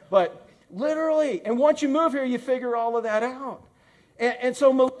 brother. But literally, and once you move here, you figure all of that out. And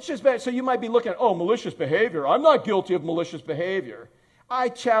so so you might be looking at, malicious behavior. I'm not guilty of malicious behavior. I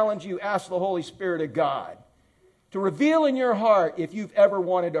challenge you, ask the Holy Spirit of God to reveal in your heart if you've ever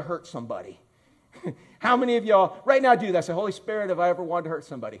wanted to hurt somebody. How many of y'all, right now, do that? Say, Holy Spirit, have I ever wanted to hurt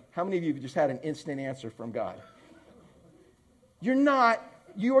somebody? How many of you have just had an instant answer from God? You're not.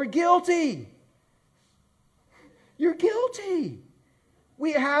 You are guilty. You're guilty.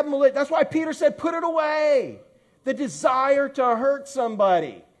 We have malicious. That's why Peter said, put it away. The desire to hurt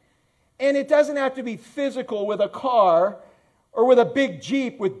somebody. And it doesn't have to be physical with a car or with a big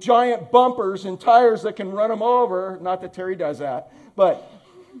Jeep with giant bumpers and tires that can run them over. Not that Terry does that, but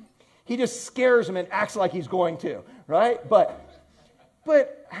he just scares them and acts like he's going to, right?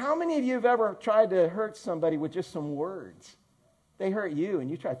 But how many of you have ever tried to hurt somebody with just some words? They hurt you,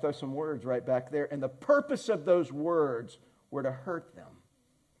 and you try to throw some words right back there, and the purpose of those words were to hurt them.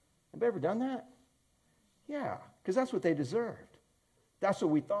 Have you ever done that? Yeah, because that's what they deserved. That's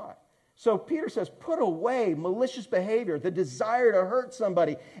what we thought. So Peter says, put away malicious behavior, the desire to hurt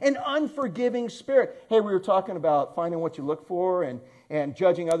somebody, an unforgiving spirit. Hey, we were talking about finding what you look for and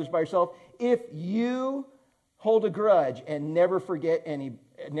judging others by yourself. If you hold a grudge and never forgive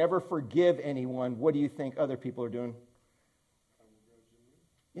anyone, what do you think other people are doing?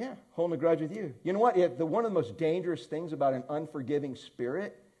 Yeah, holding a grudge with you. You know what? One of the most dangerous things about an unforgiving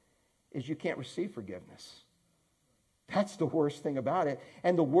spirit is you can't receive forgiveness. That's the worst thing about it.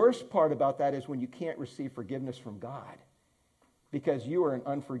 And the worst part about that is when you can't receive forgiveness from God because you are an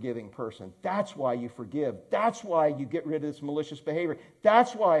unforgiving person. That's why you forgive. That's why you get rid of this malicious behavior.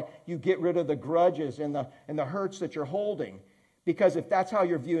 That's why you get rid of the grudges and the hurts that you're holding. Because if that's how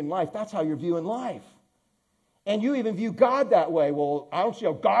you're viewing life, that's how you're viewing life. And you even view God that way. Well, I don't see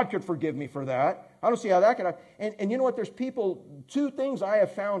how God could forgive me for that. I don't see how that could. And you know what? There's people, two things I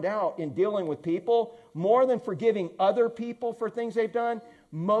have found out in dealing with people, more than forgiving other people for things they've done,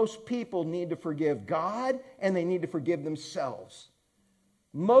 most people need to forgive God and they need to forgive themselves.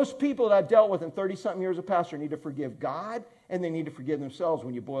 Most people that I've dealt with in 30-something years as a pastor need to forgive God and they need to forgive themselves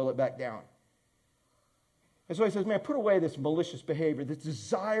when you boil it back down. And so he says, man, put away this malicious behavior, this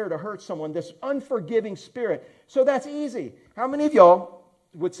desire to hurt someone, this unforgiving spirit. So that's easy. How many of y'all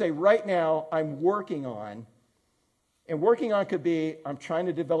would say right now, I'm working on, and working on could be, I'm trying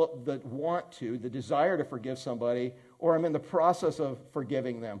to develop the desire to forgive somebody, or I'm in the process of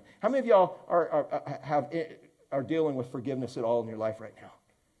forgiving them. How many of y'all are dealing with forgiveness at all in your life right now?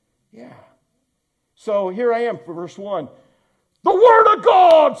 Yeah. So here I am for verse 1. The Word of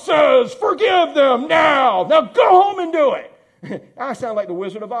God says, forgive them now. Now go home and do it. I sound like the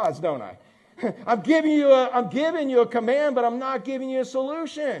Wizard of Oz, don't I? I'm giving you a command, but I'm not giving you a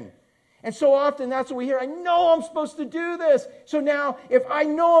solution. And so often that's what we hear. I know I'm supposed to do this. So now if I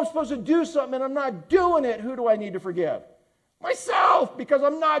know I'm supposed to do something and I'm not doing it, who do I need to forgive? Myself, because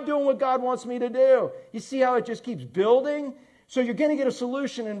I'm not doing what God wants me to do. You see how it just keeps building? So you're going to get a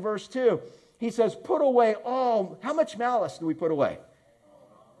solution in verse 2. He says, put away all. How much malice do we put away?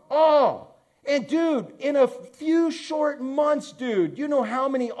 All. And dude, in a few short months, dude, you know how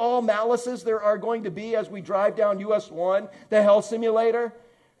many all malices there are going to be as we drive down US 1, the hell simulator?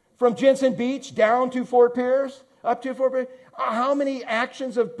 From Jensen Beach down to Fort Pierce, up to Fort Pierce. How many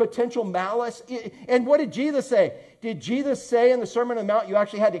actions of potential malice? And what did Jesus say? Did Jesus say in the Sermon on the Mount you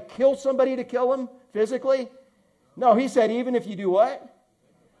actually had to kill somebody to kill them physically? No, he said even if you do what?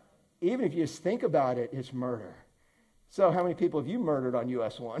 Even if you just think about it, it's murder. So how many people have you murdered on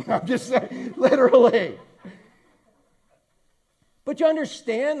US 1? I'm just saying, literally. But you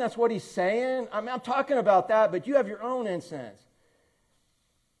understand that's what he's saying? I'm talking about that, but you have your own instance.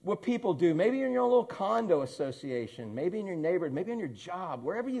 What people do, maybe you're in your own little condo association, maybe in your neighborhood, maybe in your job,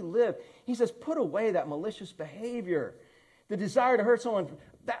 wherever you live. He says, put away that malicious behavior, the desire to hurt someone,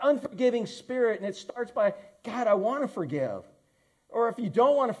 that unforgiving spirit, and it starts by, God, I want to forgive. Or if you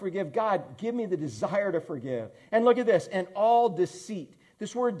don't want to forgive, God, give me the desire to forgive. And look at this, and all deceit.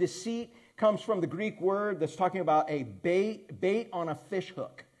 This word deceit comes from the Greek word that's talking about a bait on a fish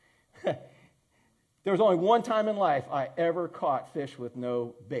hook. There was only one time in life I ever caught fish with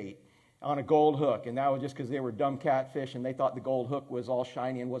no bait on a gold hook, and that was just because they were dumb catfish and they thought the gold hook was all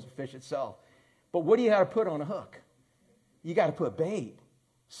shiny and was a fish itself. But what do you got to put on a hook? You got to put bait,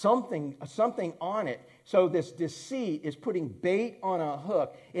 something on it. So this deceit is putting bait on a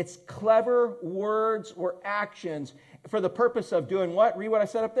hook. It's clever words or actions for the purpose of doing what? Read what I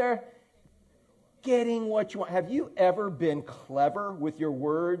said up there. Getting what you want. Have you ever been clever with your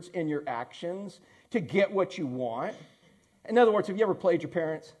words and your actions to get what you want? In other words, have you ever played your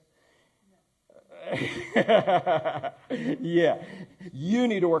parents? Yeah. You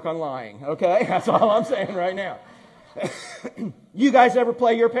need to work on lying, okay? That's all I'm saying right now. You guys ever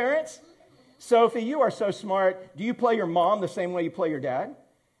play your parents? Sophie, you are so smart. Do you play your mom the same way you play your dad?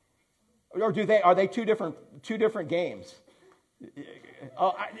 Or are they two different games?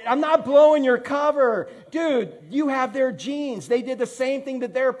 I'm not blowing your cover. Dude, you have their genes. They did the same thing to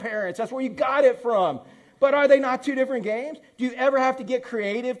their parents. That's where you got it from. But are they not two different games? Do you ever have to get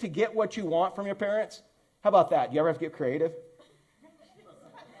creative to get what you want from your parents? How about that? Do you ever have to get creative?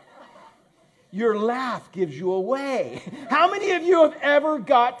 Your laugh gives you away. How many of you have ever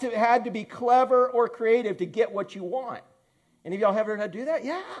had to be clever or creative to get what you want? Any of y'all ever had to do that?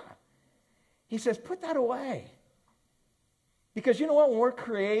 Yeah. He says, put that away. Because you know what?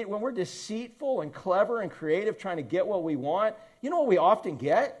 When we're deceitful and clever and creative trying to get what we want, you know what we often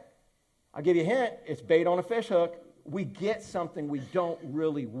get? I'll give you a hint. It's bait on a fish hook. We get something we don't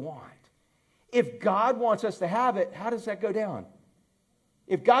really want. If God wants us to have it, how does that go down?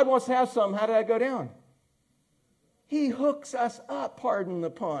 If God wants to have something, how did that go down? He hooks us up, pardon the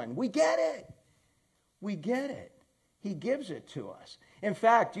pun. We get it. We get it. He gives it to us. In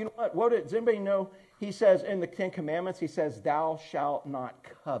fact, you know what? Does anybody know? He says in the Ten Commandments, he says, thou shalt not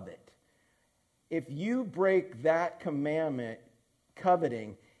covet. If you break that commandment,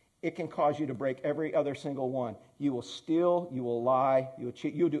 coveting, it can cause you to break every other single one. You will steal, you will lie, you will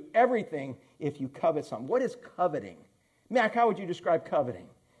cheat. You'll do everything if you covet something. What is coveting? Mac, how would you describe coveting?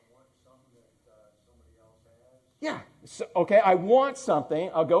 I want something that somebody else has. Yeah. So, okay, I want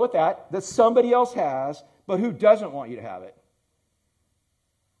something, I'll go with that somebody else has, but who doesn't want you to have it?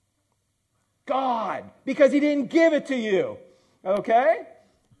 God, because he didn't give it to you. Okay?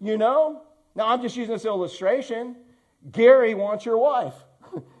 You know? Now, I'm just using this illustration. Gary wants your wife.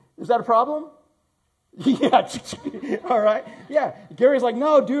 Is that a problem? Yeah. All right. Yeah. Gary's like,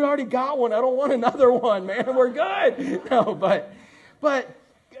 no, dude, I already got one. I don't want another one, man. We're good. No, but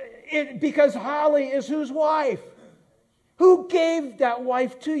because Holly is whose wife? Who gave that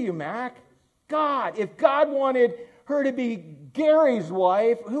wife to you, Mac? God. If God wanted her to be Gary's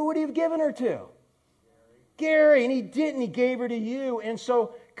wife, who would he have given her to? Gary. And he didn't. He gave her to you. And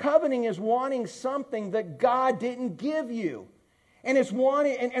so coveting is wanting something that God didn't give you. And it's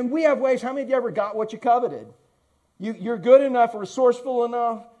wanting, and we have ways. How many of you ever got what you coveted? You're good enough, resourceful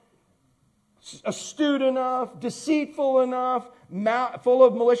enough, astute enough, deceitful enough, full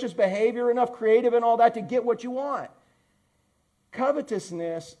of malicious behavior enough, creative and all that to get what you want.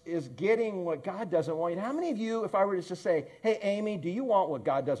 Covetousness is getting what God doesn't want you to have. How many of you, if I were to just say, hey, Amy, do you want what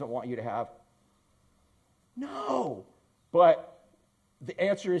God doesn't want you to have? No. But the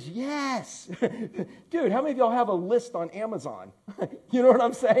answer is yes. Dude, how many of y'all have a list on Amazon? You know what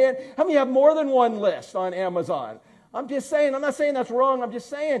I'm saying? How many have more than one list on Amazon? I'm just saying, I'm not saying that's wrong. I'm just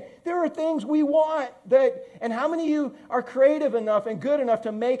saying there are things we want that, and how many of you are creative enough and good enough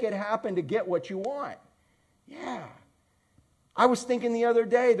to make it happen to get what you want? Yeah. I was thinking the other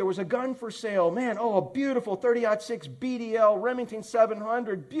day, there was a gun for sale. Man, a beautiful 30-06 BDL Remington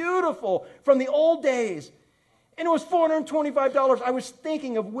 700. Beautiful, from the old days. And it was $425. I was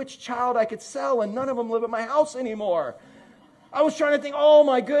thinking of which child I could sell, and none of them live at my house anymore. I was trying to think, oh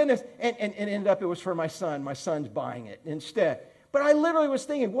my goodness. And it ended up it was for my son. My son's buying it instead. But I literally was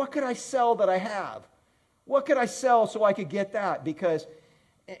thinking, what could I sell that I have? What could I sell so I could get that? Because,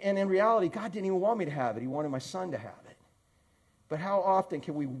 and in reality, God didn't even want me to have it. He wanted my son to have it. But how often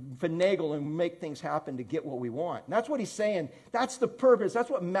can we finagle and make things happen to get what we want? And that's what he's saying. That's the purpose. That's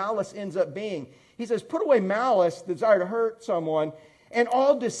what malice ends up being. He says, put away malice, the desire to hurt someone, and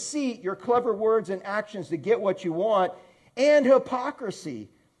all deceit, your clever words and actions to get what you want, and hypocrisy.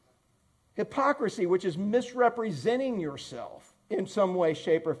 Hypocrisy, which is misrepresenting yourself in some way,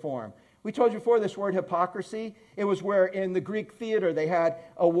 shape, or form. We told you before this word hypocrisy. It was where in the Greek theater they had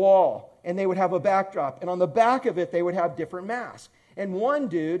a wall and they would have a backdrop. And on the back of it, they would have different masks. And one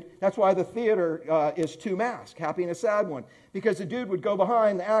dude, that's why the theater is two masks, happy and a sad one. Because the dude would go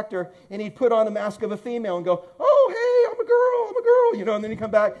behind the actor and he'd put on a mask of a female and go, oh, hey, I'm a girl, and then he'd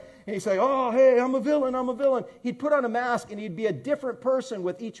come back and he'd say, oh, hey, I'm a villain. He'd put on a mask and he'd be a different person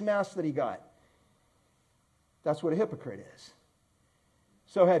with each mask that he got. That's what a hypocrite is.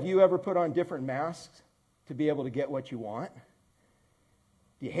 So have you ever put on different masks to be able to get what you want?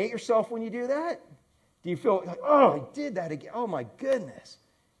 Do you hate yourself when you do that? Do you feel like, oh, I did that again? Oh, my goodness.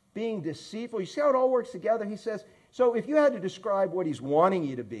 Being deceitful. You see how it all works together? He says, so if you had to describe what he's wanting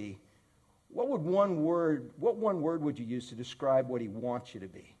you to be, what one word would you use to describe what he wants you to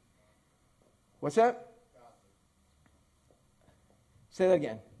be? What's that? Say that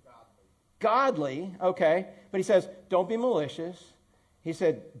again. Godly, okay. But he says, don't be malicious. He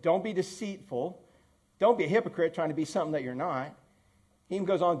said, don't be deceitful. Don't be a hypocrite trying to be something that you're not. He even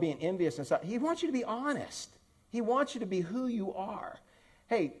goes on being envious and stuff. He wants you to be honest. He wants you to be who you are.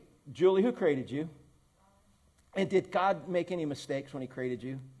 Hey, Julie, who created you? And did God make any mistakes when he created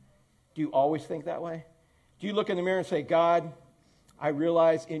you? Do you always think that way? Do you look in the mirror and say, God, I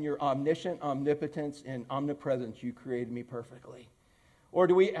realize in your omniscient omnipotence and omnipresence, you created me perfectly? Or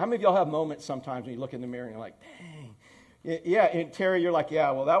how many of y'all have moments sometimes when you look in the mirror and you're like, dang. Yeah, and Terry, you're like,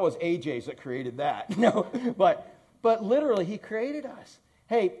 yeah, well, that was AJ's that created that. No, but literally, he created us.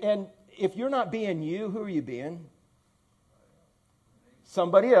 Hey, and if you're not being you, who are you being?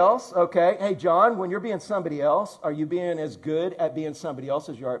 Somebody else, okay. Hey, John, when you're being somebody else, are you being as good at being somebody else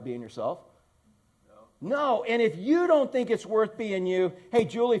as you are at being yourself? No, and if you don't think it's worth being you, hey,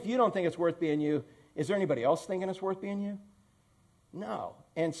 Julie, if you don't think it's worth being you, is there anybody else thinking it's worth being you? No.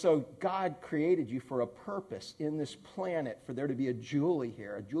 And so God created you for a purpose in this planet, for there to be a Julie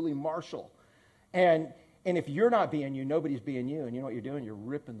here, a Julie Marshall. And if you're not being you, nobody's being you. And you know what you're doing? You're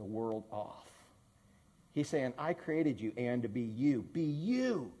ripping the world off. He's saying, I created you, and to be you. Be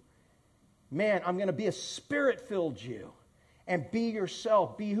you. Man, I'm going to be a spirit-filled you. And be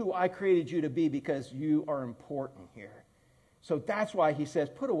yourself. Be who I created you to be, because you are important here. So that's why he says,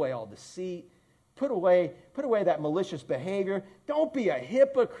 put away all deceit. Put away that malicious behavior. Don't be a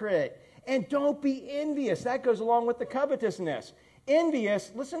hypocrite. And don't be envious. That goes along with the covetousness.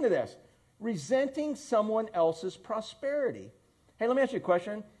 Envious, listen to this, resenting someone else's prosperity. Hey, let me ask you a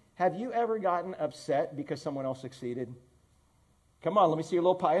question. Have you ever gotten upset because someone else succeeded? Come on, let me see your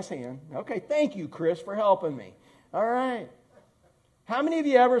little pious hand. Okay, thank you, Chris, for helping me. All right. How many of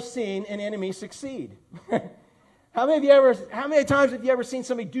you ever seen an enemy succeed? How many times have you ever seen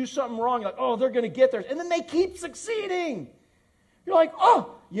somebody do something wrong? You're like, oh, they're going to get theirs. And then they keep succeeding. You're like,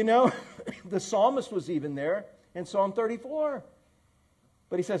 oh, the psalmist was even there in Psalm 34.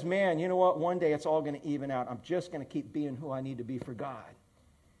 But he says, man, you know what? One day it's all going to even out. I'm just going to keep being who I need to be for God.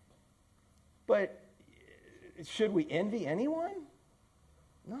 But should we envy anyone?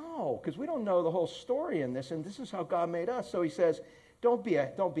 No, because we don't know the whole story in this, and this is how God made us. So he says, don't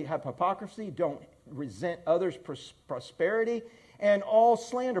have hypocrisy, don't resent others' prosperity, and all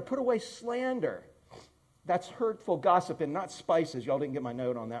slander. Put away slander. That's hurtful gossip and not spices. Y'all didn't get my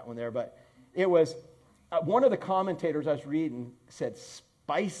note on that one there, but it was one of the commentators I was reading said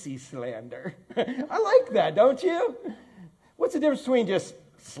spicy slander. I like that, don't you? What's the difference between just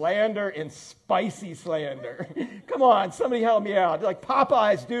slander and spicy slander. Come on, somebody help me out. Like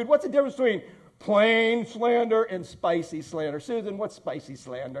Popeyes, dude, what's the difference between plain slander and spicy slander? Susan, what's spicy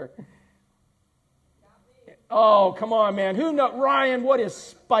slander? Oh, come on, man. Who knows? Ryan, what is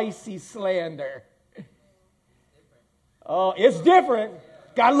spicy slander? Oh, it's different.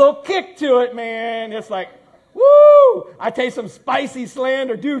 Got a little kick to it, man. It's like, woo! I taste some spicy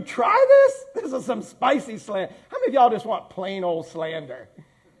slander. Dude, try this. This is some spicy slander. How many of y'all just want plain old slander?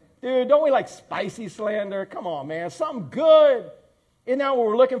 Dude, don't we like spicy slander? Come on, man. Something good. Isn't that what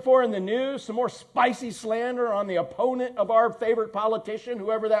we're looking for in the news? Some more spicy slander on the opponent of our favorite politician,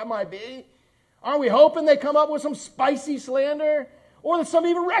 whoever that might be? Aren't we hoping they come up with some spicy slander? Or that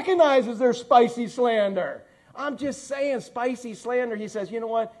somebody even recognizes their spicy slander? I'm just saying, spicy slander. He says, you know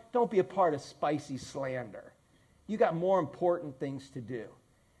what? Don't be a part of spicy slander. You got more important things to do.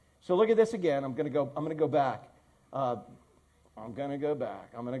 So look at this again. I'm going to go back. I'm going to go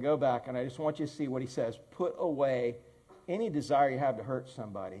back, and I just want you to see what he says. Put away any desire you have to hurt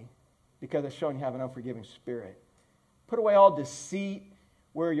somebody, because it's showing you have an unforgiving spirit. Put away all deceit,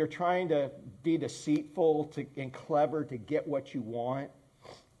 where you're trying to be deceitful and clever to get what you want.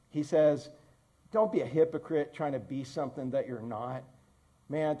 He says, don't be a hypocrite trying to be something that you're not.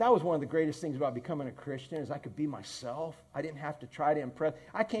 Man, that was one of the greatest things about becoming a Christian, is I could be myself. I didn't have to try to impress.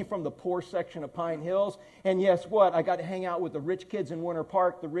 I came from the poor section of Pine Hills, and guess what? I got to hang out with the rich kids in Winter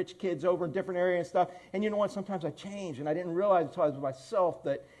Park, the rich kids over in different areas and stuff. And you know what? Sometimes I changed, and I didn't realize until I was myself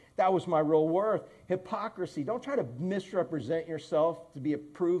that was my real worth. Hypocrisy. Don't try to misrepresent yourself to be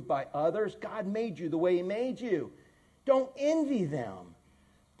approved by others. God made you the way He made you. Don't envy them.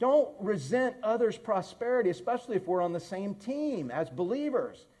 Don't resent others' prosperity, especially if we're on the same team as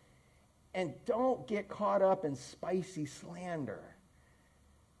believers. And don't get caught up in spicy slander.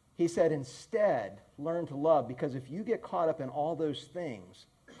 He said, instead, learn to love, because if you get caught up in all those things,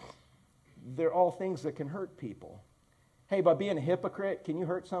 they're all things that can hurt people. Hey, by being a hypocrite, can you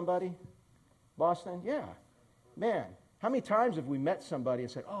hurt somebody? Boston? Yeah. Man, how many times have we met somebody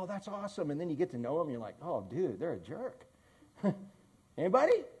and said, oh, that's awesome, and then you get to know them, and you're like, oh, dude, they're a jerk.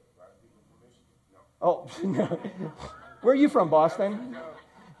 Anybody? Oh, no. Where are you from, Boston?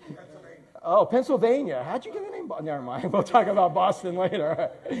 Oh, Pennsylvania. How'd you get the name? Never mind. We'll talk about Boston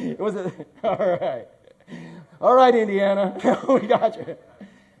later. Was it? All right. All right, Indiana. We got you.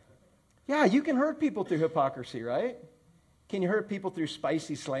 Yeah, you can hurt people through hypocrisy, right? Can you hurt people through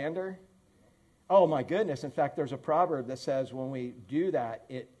spicy slander? Oh, my goodness. In fact, there's a proverb that says when we do that,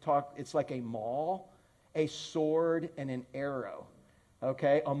 it's like a maul, a sword, and an arrow.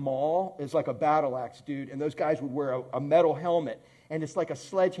 Okay? A maul is like a battle axe, dude, and those guys would wear a metal helmet, and it's like a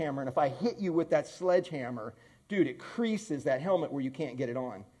sledgehammer, and if I hit you with that sledgehammer, dude, it creases that helmet where you can't get it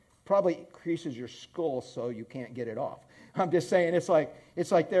on. Probably creases your skull so you can't get it off. I'm just saying, it's like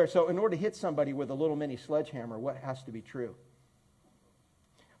there. So in order to hit somebody with a little mini sledgehammer, what has to be true?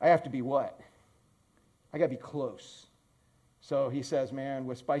 I have to be what? I got to be close. So he says, man,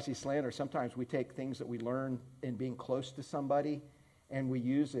 with spicy slander, sometimes we take things that we learn in being close to somebody, and we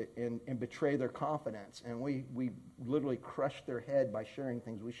use it and betray their confidence. And we literally crush their head by sharing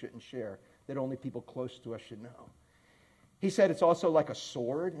things we shouldn't share, that only people close to us should know. He said it's also like a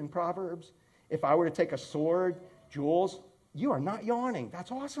sword in Proverbs. If I were to take a sword, Jules, you are not yawning. That's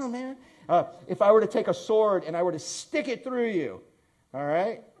awesome, man. If I were to take a sword and I were to stick it through you, all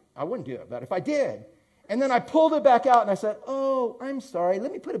right? I wouldn't do it, but if I did, and then I pulled it back out and I said, oh, I'm sorry,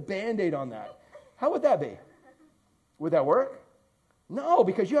 let me put a Band-Aid on that. How would that be? Would that work? No,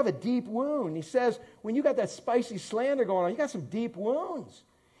 because you have a deep wound. He says, when you got that spicy slander going on, you got some deep wounds.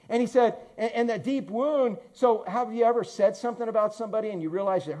 And he said, and that deep wound, so have you ever said something about somebody and you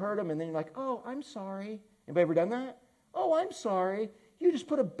realize it hurt them, and then you're like, oh, I'm sorry. Anybody ever done that? Oh, I'm sorry. You just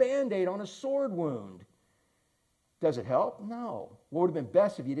put a Band-Aid on a sword wound. Does it help? No. What would have been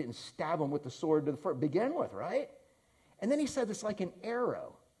best if you didn't stab them with the sword to begin with, right? And then he said it's like an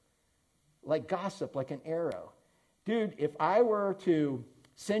arrow, like gossip, like an arrow. Dude, if I were to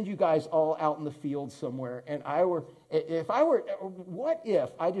send you guys all out in the field somewhere, and what if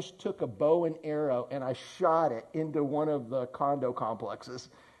I just took a bow and arrow and I shot it into one of the condo complexes?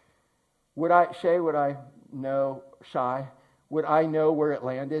 Would I know where it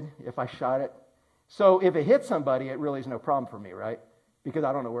landed if I shot it? So if it hit somebody, it really is no problem for me, right? Because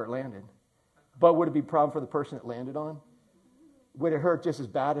I don't know where it landed. But would it be a problem for the person it landed on? Would it hurt just as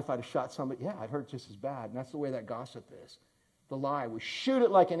bad if I'd have shot somebody? Yeah, it hurt just as bad. And that's the way that gossip is. The lie. We shoot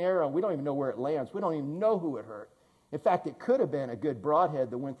it like an arrow. We don't even know where it lands. We don't even know who it hurt. In fact, it could have been a good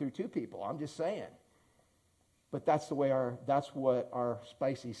broadhead that went through two people. I'm just saying. But that's what our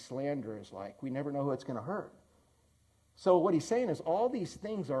spicy slander is like. We never know who it's going to hurt. So what he's saying is all these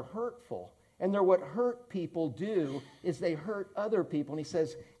things are hurtful. And they're what hurt people do, is they hurt other people. And he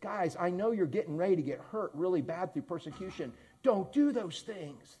says, guys, I know you're getting ready to get hurt really bad through persecution. Don't do those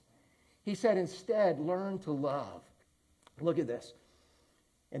things. He said, instead, learn to love. Look at this.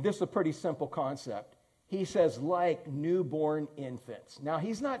 And this is a pretty simple concept. He says, like newborn infants. Now,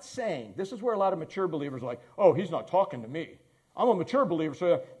 he's not saying, this is where a lot of mature believers are like, oh, he's not talking to me. I'm a mature believer.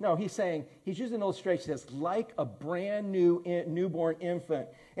 So no, he's saying, he's using an illustration. He says, like a brand new newborn infant.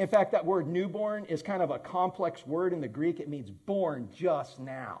 In fact, that word newborn is kind of a complex word in the Greek. It means born just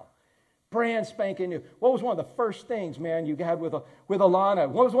now. Brand spanking new. What was one of the first things, man, you had with Alana?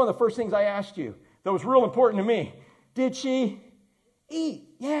 What was one of the first things I asked you that was real important to me? Did she eat?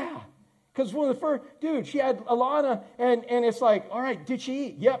 Yeah. Because one of the first, dude, she had Alana, and it's like, all right, did she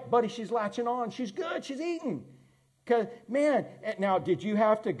eat? Yep, buddy, she's latching on. She's good. She's eating. Because, man, now, did you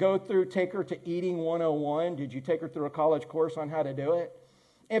have to take her to Eating 101? Did you take her through a college course on how to do it?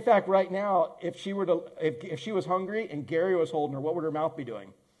 In fact, right now, if she was hungry and Gary was holding her, what would her mouth be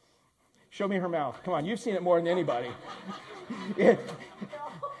doing? Show me her mouth. Come on, you've seen it more than anybody. I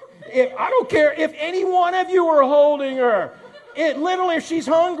don't care if any one of you are holding her. It literally, if she's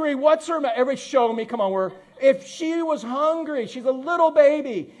hungry, what's her mouth? Everybody show me. Come on, if she was hungry, she's a little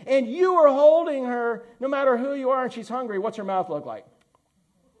baby, and you are holding her, no matter who you are, and she's hungry, what's her mouth look like?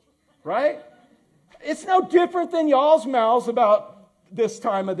 Right? It's no different than y'all's mouths about this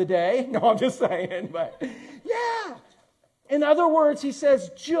time of the day. No, I'm just saying, but yeah. In other words, he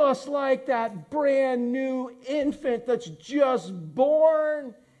says, just like that brand new infant that's just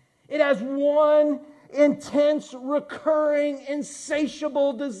born, it has one intense, recurring,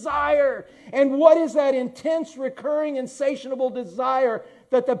 insatiable desire. And what is that intense, recurring, insatiable desire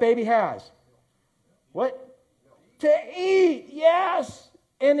that the baby has? What? To eat, yes.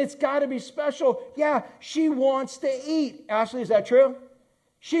 And it's got to be special. Yeah, she wants to eat. Ashley, is that true?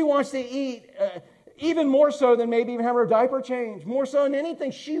 She wants to eat, even more so than maybe even have her diaper changed. More so than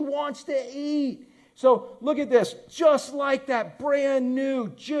anything, she wants to eat. So look at this. Just like that brand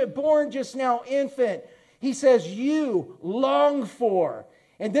new, born just now infant, he says, you long for.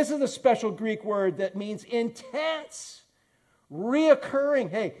 And this is a special Greek word that means intense,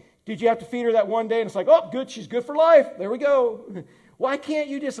 reoccurring. Hey, did you have to feed her that one day? And it's like, oh, good, she's good for life. There we go. Why can't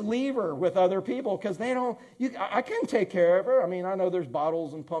you just leave her with other people? Because I can take care of her. I mean, I know there's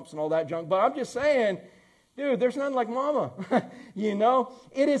bottles and pumps and all that junk, but I'm just saying, dude, there's nothing like mama. You know,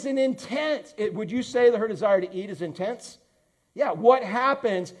 it is an intense. Would you say that her desire to eat is intense? Yeah. What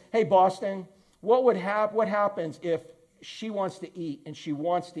happens? Hey, Boston, what happens if she wants to eat and she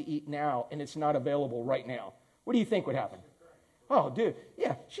wants to eat now and it's not available right now? What do you think would happen? Oh, dude,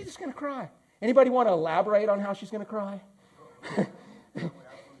 yeah, she's just going to cry. Anybody want to elaborate on how she's going to cry?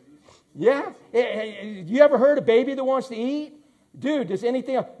 Yeah. You ever heard a baby that wants to eat? Dude, does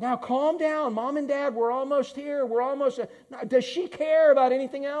anything else? Now calm down. Mom and Dad, we're almost here. Does she care about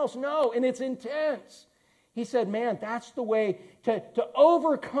anything else? No, and it's intense. He said, man, that's the way to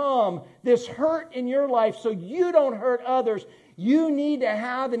overcome this hurt in your life so you don't hurt others. You need to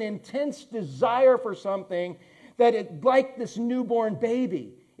have an intense desire for something that like this newborn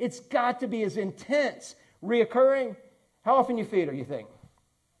baby. It's got to be as intense, reoccurring. How often you feed her, you think?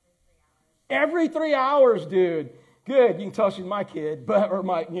 Every 3 hours, dude. Good. You can tell she's my kid, or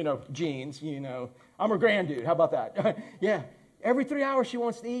my, genes, I'm her granddude. How about that? Yeah. Every 3 hours she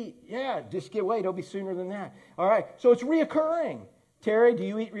wants to eat. Yeah, just wait. It'll be sooner than that. All right. So it's reoccurring. Terry, do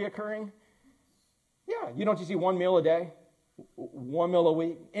you eat reoccurring? Yeah. You don't just eat one meal a day? 1 meal a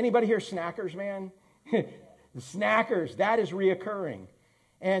week? Anybody here snackers, man? The snackers, that is reoccurring.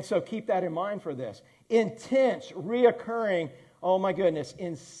 And so keep that in mind for this. Intense, reoccurring, oh my goodness,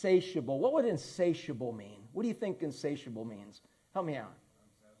 insatiable. What would insatiable mean? What do you think insatiable means? Help me out.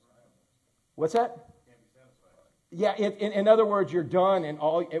 What's that? Yeah, in other words, you're done, and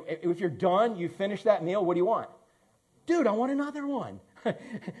if you're done, you finish that meal, what do you want? Dude, I want another one.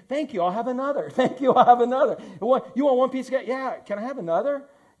 Thank you, I'll have another. Thank you, I'll have another. You want one piece of cake? Yeah, can I have another?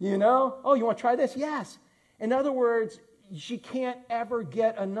 Oh, you want to try this? Yes. In other words, she can't ever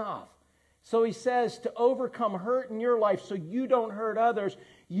get enough. So he says to overcome hurt in your life so you don't hurt others,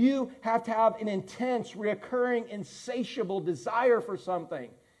 you have to have an intense, recurring, insatiable desire for something.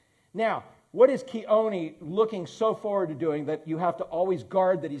 Now, what is Keone looking so forward to doing that you have to always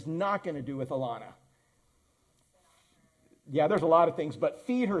guard that he's not going to do with Alana? Yeah, there's a lot of things, but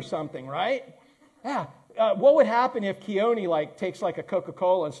feed her something, right? Yeah. What would happen if Keone takes a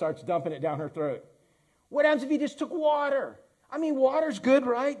Coca-Cola and starts dumping it down her throat? What happens if he just took water? I mean, water's good,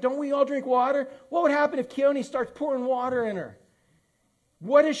 right? Don't we all drink water? What would happen if Keone starts pouring water in her?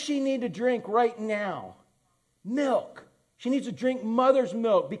 What does she need to drink right now? Milk. She needs to drink mother's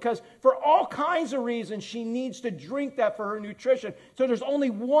milk because for all kinds of reasons, she needs to drink that for her nutrition. So there's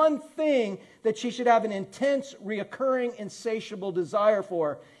only one thing that she should have an intense, reoccurring, insatiable desire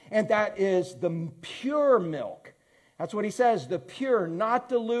for, and that is the pure milk. That's what he says, the pure, not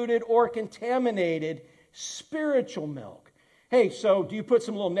diluted or contaminated spiritual milk. Hey, so do you put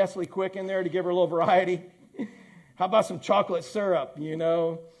some little Nestle Quick in there to give her a little variety? How about some chocolate syrup,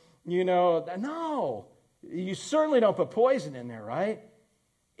 No. You certainly don't put poison in there, right?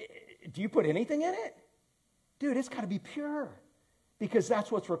 Do you put anything in it? Dude, it's got to be pure because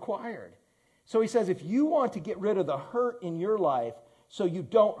that's what's required. So he says, if you want to get rid of the hurt in your life so you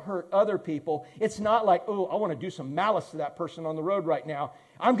don't hurt other people, it's not like, oh, I want to do some malice to that person on the road right now.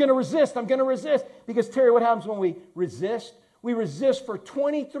 I'm going to resist. Because, Terry, what happens when we resist? We resist for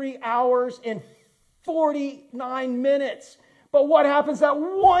 23 hours and 49 minutes. But what happens that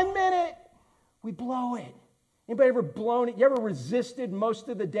 1 minute? We blow it. Anybody ever blown it? You ever resisted most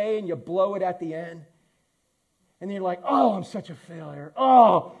of the day and you blow it at the end? And then you're like, oh, I'm such a failure.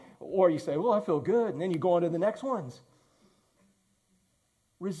 Oh. Or you say, well, I feel good. And then you go on to the next ones.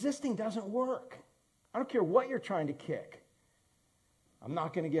 Resisting doesn't work. I don't care what you're trying to kick. I'm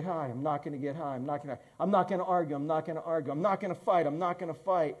not going to get high. I'm not going to get high. I'm not going to argue. I'm not going to argue. I'm not going to fight. I'm not going to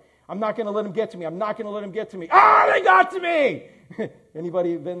fight. I'm not going to let them get to me. I'm not going to let them get to me. Ah, they got to me.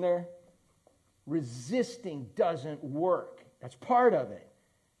 Anybody been there? Resisting doesn't work. That's part of it.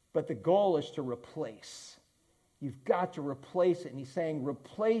 But the goal is to replace. You've got to replace it. And he's saying,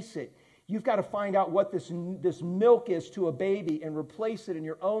 replace it. You've got to find out what this milk is to a baby and replace it in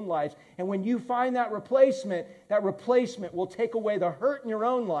your own lives. And when you find that replacement will take away the hurt in your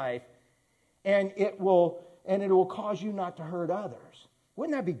own life, and it will cause you not to hurt others.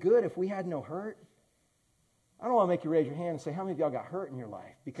 Wouldn't that be good if we had no hurt? I don't want to make you raise your hand and say, how many of y'all got hurt in your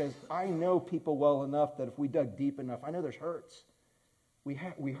life? Because I know people well enough that if we dug deep enough, I know there's hurts. We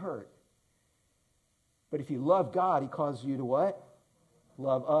hurt. But if you love God, he calls you to what?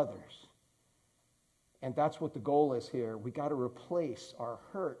 Love others. And that's what the goal is here. We got to replace our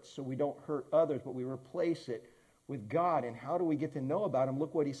hurt so we don't hurt others, but we replace it with God. And how do we get to know about him?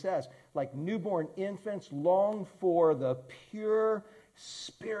 Look what he says. Like newborn infants long for the pure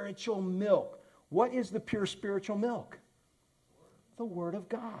spiritual milk. What is the pure spiritual milk? The Word of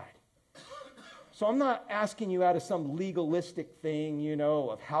God. So I'm not asking you out of some legalistic thing,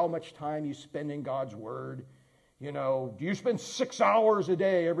 of how much time you spend in God's Word. Do you spend 6 hours a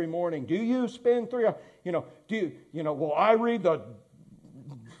day every morning? Do you spend 3 hours? Well, I read the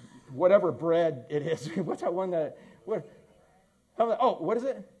whatever bread it is. What's that one what is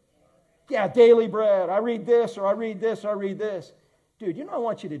it? Yeah, daily bread. I read this, or I read this, or I read this. Dude, you know what I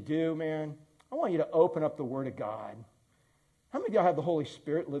want you to do, man? I want you to open up the Word of God. How many of y'all have the Holy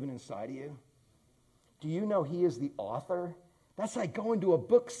Spirit living inside of you? Do you know He is the author? That's like going to a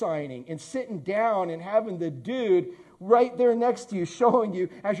book signing and sitting down and having the dude right there next to you showing you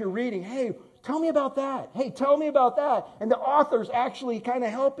as you're reading, hey, tell me about that. Hey, tell me about that. And the author's actually kind of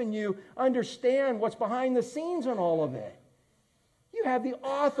helping you understand what's behind the scenes on all of it. You have the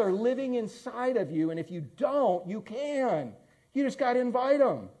author living inside of you, and if you don't, you can. You just got to invite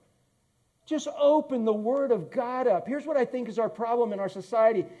him. Just open the Word of God up. Here's what I think is our problem in our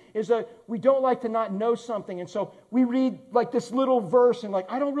society, is that we don't like to not know something. And so we read like this little verse and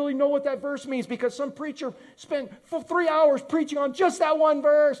I don't really know what that verse means because some preacher spent 3 hours preaching on just that one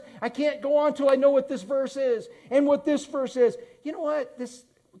verse. I can't go on till I know what this verse is and what this verse is. You know what?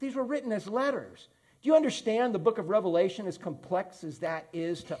 These were written as letters. Do you understand the book of Revelation, as complex as that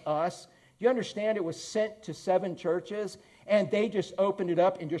is to us? Do you understand it was sent to 7 churches and they just opened it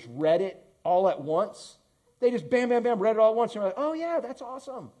up and just read it all at once? They just bam, bam, bam, read it all at once. And they're like, oh yeah, that's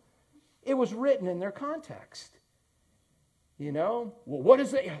awesome. It was written in their context. Well, what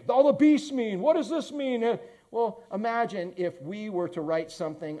does all the beasts mean? What does this mean? Well, imagine if we were to write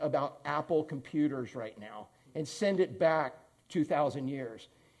something about Apple computers right now and send it back 2,000 years.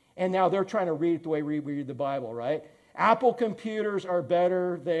 And now they're trying to read it the way we read the Bible, right? Apple computers are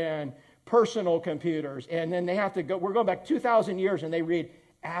better than personal computers. And then they have to go, we're going back 2,000 years and they read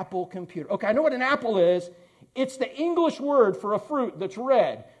Apple computer. Okay, I know what an apple is. It's the English word for a fruit that's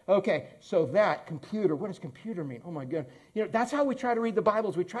red. Okay, so that computer, what does computer mean? Oh my God. That's how we try to read the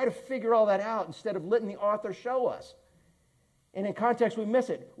Bibles. We try to figure all that out instead of letting the author show us. And in context, we miss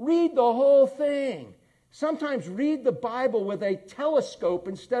it. Read the whole thing. Sometimes read the Bible with a telescope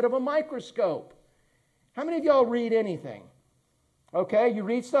instead of a microscope. How many of y'all read anything? Okay, you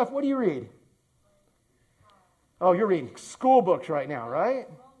read stuff. What do you read? Oh, you're reading school books right now, right?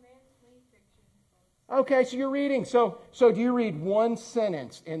 Okay, so you're reading. So do you read one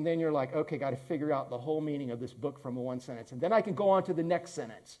sentence and then you're like, okay, got to figure out the whole meaning of this book from one sentence. And then I can go on to the next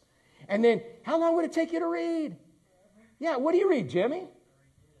sentence. And then how long would it take you to read? Yeah, what do you read, Jimmy?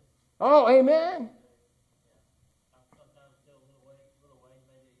 Oh, amen.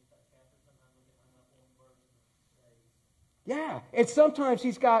 Yeah, and sometimes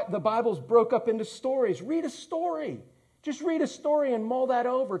he's got the Bible's broke up into stories. Read a story. Just read a story and mull that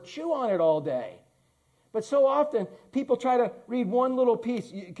over. Chew on it all day. But so often, people try to read one little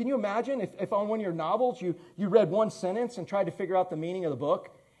piece. Can you imagine if on one of your novels you read one sentence and tried to figure out the meaning of the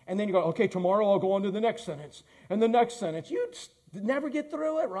book? And then you go, okay, tomorrow I'll go on to the next sentence and the next sentence. You'd never get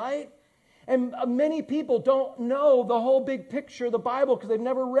through it, right? And many people don't know the whole big picture of the Bible because they've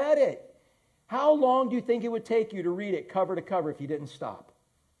never read it. How long do you think it would take you to read it cover to cover if you didn't stop?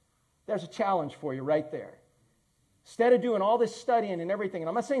 There's a challenge for you right there. Instead of doing all this studying and everything, and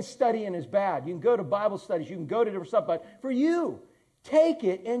I'm not saying studying is bad. You can go to Bible studies, you can go to different stuff, but for you, take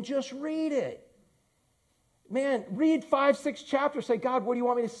it and just read it. Man, read 5, 6 chapters. Say, God, what do you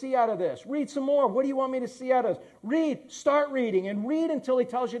want me to see out of this? Read some more. What do you want me to see out of this? Read, start reading, and read until he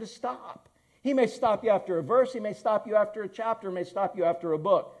tells you to stop. He may stop you after a verse. He may stop you after a chapter. He may stop you after a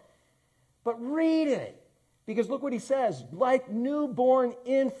book. But read it. Because look what he says, like newborn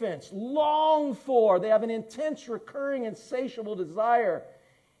infants, long for, they have an intense, recurring, insatiable desire.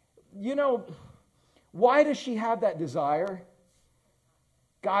 You know, why does she have that desire?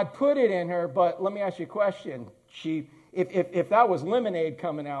 God put it in her, but let me ask you a question. If that was lemonade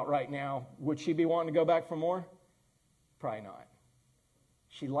coming out right now, would she be wanting to go back for more? Probably not.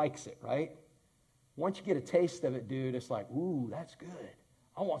 She likes it, right? Once you get a taste of it, dude, it's like, ooh, that's good.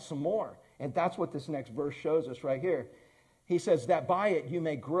 I want some more. And that's what this next verse shows us right here. He says that by it you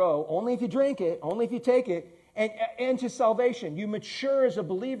may grow, only if you drink it, only if you take it, and to salvation. You mature as a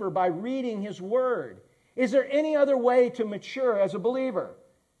believer by reading his word. Is there any other way to mature as a believer?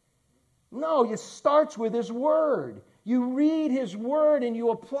 No, it starts with his word. You read his word and you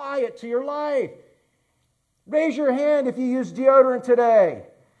apply it to your life. Raise your hand if you use deodorant today.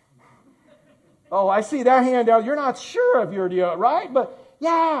 Oh, I see that hand down. You're not sure of your deodorant, right? But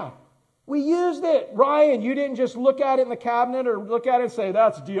yeah. We used it. Ryan, you didn't just look at it in the cabinet or look at it and say,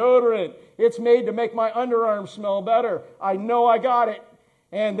 that's deodorant. It's made to make my underarms smell better. I know I got it.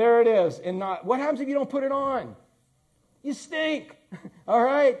 And there it is. And what happens if you don't put it on? You stink. All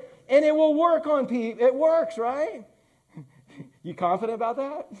right? And it will work on people. It works, right? You confident about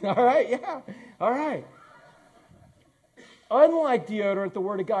that? All right? Yeah. All right. Unlike deodorant, the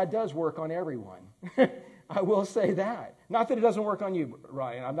Word of God does work on everyone. I will say that. Not that it doesn't work on you,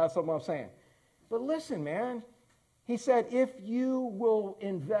 Ryan. That's what I'm saying. But listen, man. He said, if you will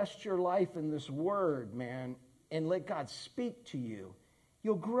invest your life in this word, man, and let God speak to you,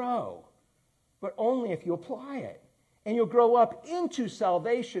 you'll grow. But only if you apply it. And you'll grow up into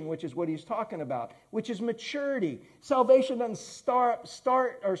salvation, which is what he's talking about, which is maturity. Salvation doesn't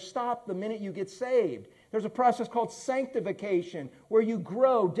start or stop the minute you get saved. There's a process called sanctification where you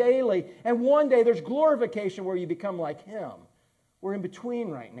grow daily. And one day there's glorification where you become like him. We're in between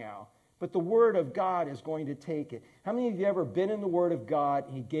right now. But the Word of God is going to take it. How many of you have ever been in the Word of God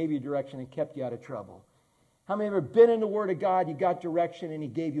and he gave you direction and kept you out of trouble? How many have ever been in the Word of God, you got direction and he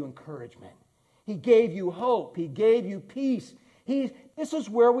gave you encouragement? He gave you hope. He gave you peace. This is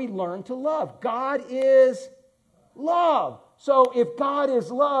where we learn to love. God is love. So if God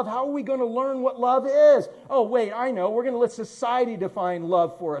is love, how are we going to learn what love is? Oh, wait, I know. We're going to let society define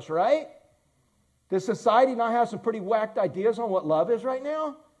love for us, right? Does society not have some pretty whacked ideas on what love is right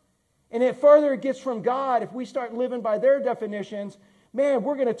now? And the further it gets from God, if we start living by their definitions, man,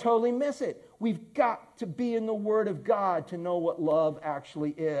 we're going to totally miss it. We've got to be in the Word of God to know what love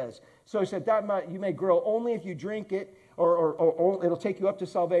actually is. So he said, you may grow only if you drink it, or it'll take you up to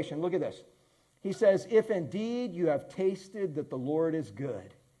salvation. Look at this. He says, if indeed you have tasted that the Lord is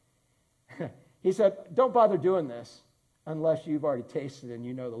good. He said, don't bother doing this unless you've already tasted and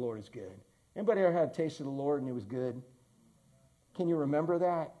you know the Lord is good. Anybody ever had a taste of the Lord and it was good? Can you remember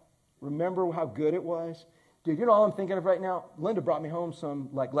that? Remember how good it was? Dude, you know all I'm thinking of right now? Linda brought me home some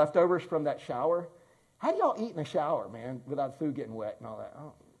leftovers from that shower. How do y'all eat in a shower, man, without food getting wet and all that?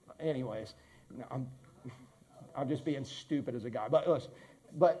 Anyways, I'm just being stupid as a guy. But listen,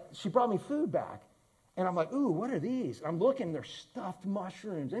 she brought me food back. And I'm like, ooh, what are these? And I'm looking, they're stuffed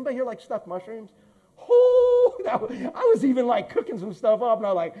mushrooms. Anybody here like stuffed mushrooms? Oh, I was even cooking some stuff up. And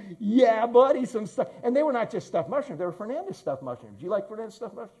I was like, yeah, buddy, some stuff. And they were not just stuffed mushrooms. They were Fernandez stuffed mushrooms. Do you like Fernandez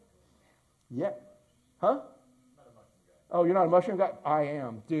stuffed mushrooms? Yeah. Huh? Oh, you're not a mushroom guy? I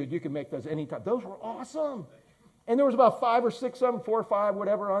am. Dude, you can make those anytime. Those were awesome. And there was about 5 or 6 of them, 4 or 5,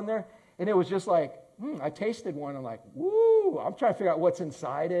 whatever on there. And it was just like, I tasted one. I'm like, woo, I'm trying to figure out what's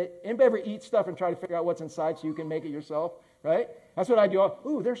inside it. Anybody ever eat stuff and try to figure out what's inside so you can make it yourself, right? That's what I do.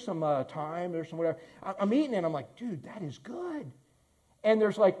 Ooh, there's some thyme, there's some whatever. I'm eating it, and I'm like, dude, that is good. And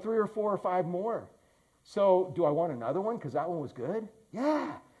there's like 3 or 4 or 5 more. So do I want another one because that one was good?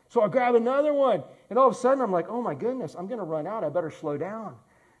 Yeah. So I grab another one, and all of a sudden I'm like, oh my goodness, I'm going to run out. I better slow down.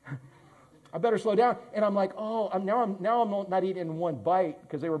 I better slow down. And I'm like, oh, I'm not eating in one bite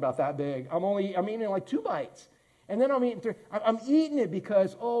because they were about that big. I'm eating like 2 bites. And then I'm eating 3. I'm eating it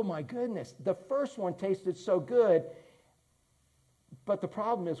because, oh my goodness, the first one tasted so good. But the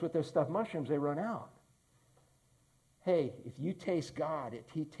problem is with those stuffed mushrooms, they run out. Hey, if you taste God,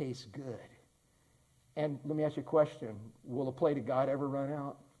 He tastes good. And let me ask you a question. Will a plate of God ever run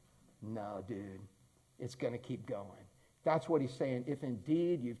out? No, dude. It's going to keep going. That's what He's saying. If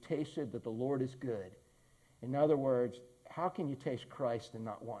indeed you've tasted that the Lord is good. In other words, how can you taste Christ and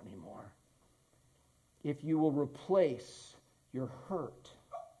not want any more? If you will replace your hurt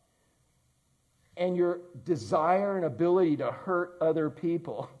and your desire and ability to hurt other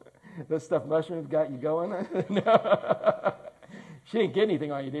people. Those stuffed mushrooms got you going? No. She didn't get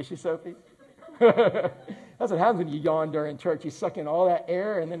anything on you, did she, Sophie? That's what happens when you yawn during church. You suck in all that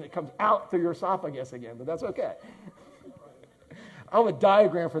air, and then it comes out through your esophagus again, but that's okay. I'll have a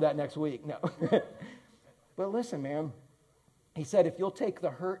diagram for that next week. No. But listen, man. He said, if you'll take the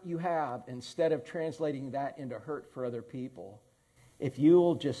hurt you have, instead of translating that into hurt for other people, if you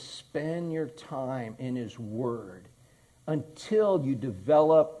will just spend your time in His Word until you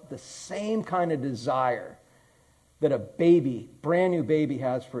develop the same kind of desire that a baby, brand new baby,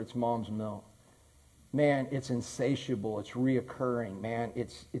 has for its mom's milk. Man, it's insatiable. It's reoccurring. Man,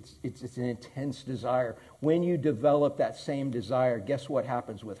 it's an intense desire. When you develop that same desire, guess what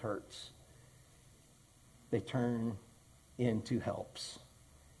happens with hurts? They turn into helps.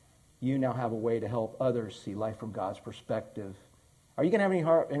 You now have a way to help others see life from God's perspective. Are you going to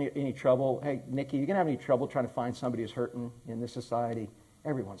have any trouble? Hey, Nikki, you going to have any trouble trying to find somebody who's hurting in this society?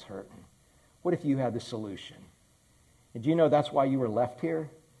 Everyone's hurting. What if you had the solution? And do you know that's why you were left here?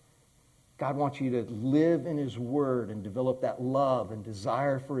 God wants you to live in His Word and develop that love and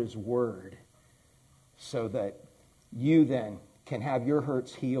desire for His Word so that you then can have your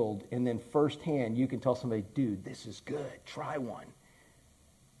hurts healed, and then firsthand you can tell somebody, dude, this is good. Try one.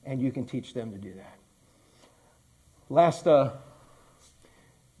 And you can teach them to do that.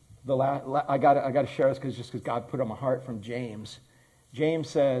 I got to share this because God put it on my heart from James. James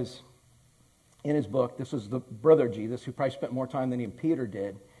says in his book, this was the brother of Jesus who probably spent more time than even Peter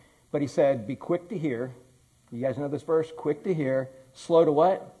did, but he said, be quick to hear. You guys know this verse? Quick to hear. Slow to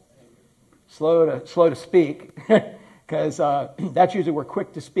what? Slow to speak. Because that's usually we're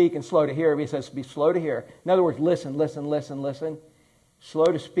quick to speak and slow to hear. He says be slow to hear. In other words, listen. Slow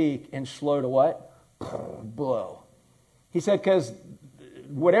to speak and slow to what? Blow. He said because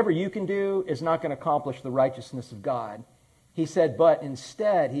whatever you can do is not going to accomplish the righteousness of God. He said, but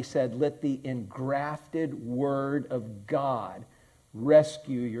instead, he said, let the engrafted Word of God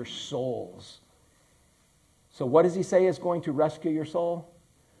rescue your souls. So what does he say is going to rescue your soul?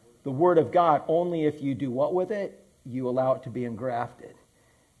 The Word of God, only if you do what with it? You allow it to be engrafted.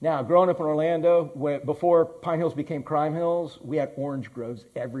 Now, growing up in Orlando, before Pine Hills became Crime Hills, we had orange groves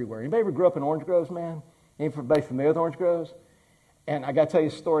everywhere. Anybody ever grew up in orange groves, man? Anybody familiar with orange groves? And I got to tell you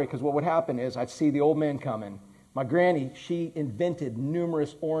a story, because what would happen is I'd see the old man coming. My granny, she invented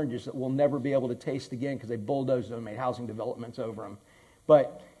numerous oranges that we'll never be able to taste again because they bulldozed them and made housing developments over them.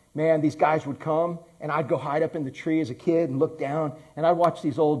 But, man, these guys would come, and I'd go hide up in the tree as a kid and look down, and I'd watch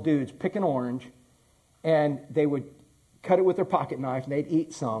these old dudes pick an orange, and they would cut it with their pocket knife, and they'd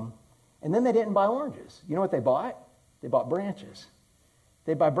eat some, and then they didn't buy oranges. You know what they bought? They bought branches.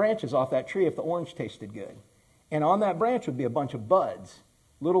 They'd buy branches off that tree if the orange tasted good. And on that branch would be a bunch of buds,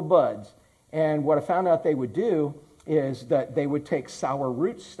 little buds. And what I found out they would do is that they would take sour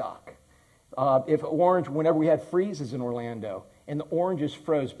root stock. If orange, whenever we had freezes in Orlando, and the oranges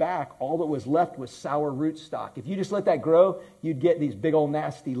froze back, all that was left was sour root stock. If you just let that grow, you'd get these big old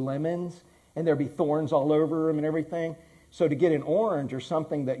nasty lemons, and there'd be thorns all over them and everything. So to get an orange or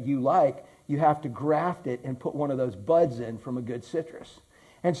something that you like, you have to graft it and put one of those buds in from a good citrus.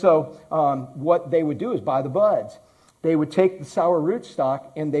 And so what they would do is buy the buds. They would take the sour root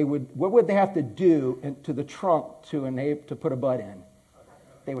stock, and what would they have to do to the trunk to put a bud in?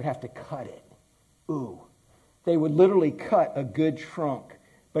 They would have to cut it. Ooh. They would literally cut a good trunk,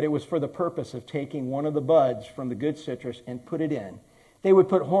 but it was for the purpose of taking one of the buds from the good citrus and put it in. They would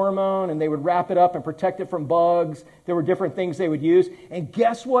put hormone, and they would wrap it up and protect it from bugs. There were different things they would use. And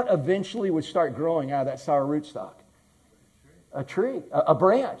guess what eventually would start growing out of that sour root stock? a tree, a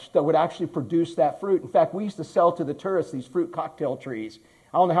branch that would actually produce that fruit. In fact, we used to sell to the tourists these fruit cocktail trees.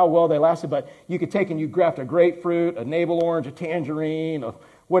 I don't know how well they lasted, but you could take and you graft a grapefruit, a navel orange, a tangerine, or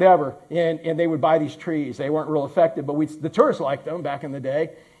whatever, and they would buy these trees. They weren't real effective, but the tourists liked them back in the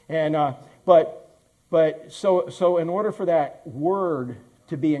day. And so in order for that word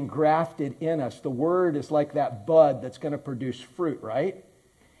to be engrafted in us, the word is like that bud that's going to produce fruit, right?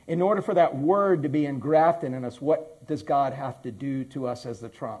 In order for that word to be engrafted in us, what does God have to do to us as the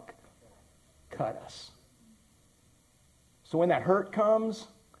trunk? Cut us. So when that hurt comes,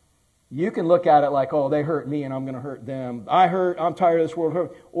 you can look at it like, oh, they hurt me and I'm going to hurt them. I'm tired of this world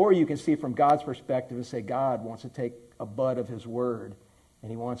hurt. Or you can see from God's perspective and say, God wants to take a bud of his word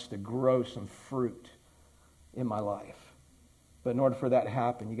and he wants to grow some fruit in my life. But in order for that to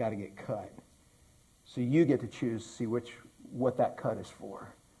happen, you got to get cut. So you get to choose to see what that cut is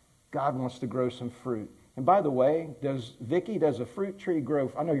for. God wants to grow some fruit. And by the way, does a fruit tree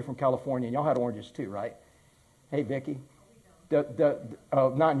grow? I know you're from California, and y'all had oranges too, right? Hey, Vicky.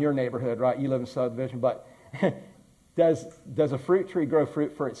 Not in your neighborhood, right? You live in subdivision, but does a fruit tree grow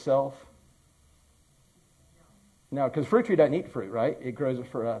fruit for itself? No, because a fruit tree doesn't eat fruit, right? It grows it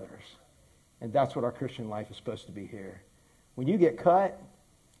for others. And that's what our Christian life is supposed to be here. When you get cut,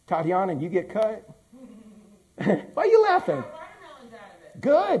 Tatiana, and you get cut, why are you laughing?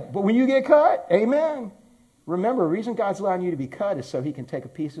 Good. But when you get cut, amen. Remember, the reason God's allowing you to be cut is so he can take a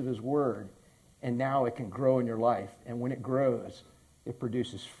piece of his word and now it can grow in your life. And when it grows, it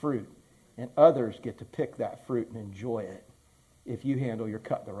produces fruit. And others get to pick that fruit and enjoy it if you handle your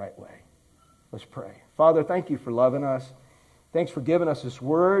cut the right way. Let's pray. Father, thank you for loving us. Thanks for giving us this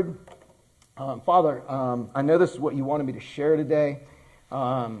word. Father, I know this is what you wanted me to share today.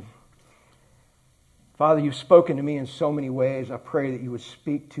 Father, you've spoken to me in so many ways. I pray that you would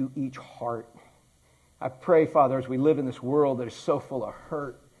speak to each heart. I pray, Father, as we live in this world that is so full of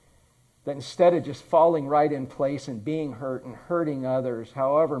hurt, that instead of just falling right in place and being hurt and hurting others,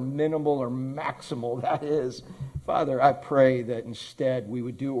 however minimal or maximal that is, Father, I pray that instead we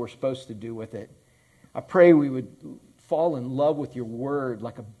would do what we're supposed to do with it. I pray we would fall in love with your word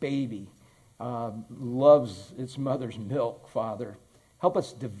like a baby loves its mother's milk, Father. Help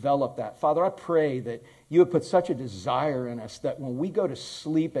us develop that. Father, I pray that you would put such a desire in us that when we go to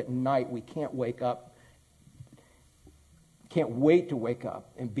sleep at night, we can't wake up, can't wait to wake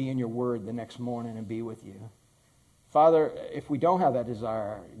up and be in your word the next morning and be with you. Father, if we don't have that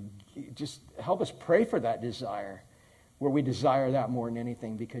desire, just help us pray for that desire, where we desire that more than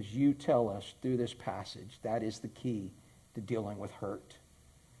anything, because you tell us through this passage that is the key to dealing with hurt.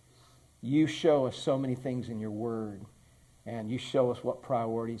 You show us so many things in your word. And you show us what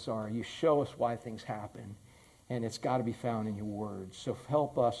priorities are. You show us why things happen. And it's got to be found in your word. So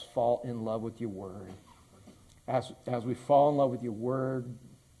help us fall in love with your word. As we fall in love with your word,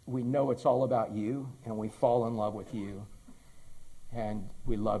 we know it's all about you. And we fall in love with you. And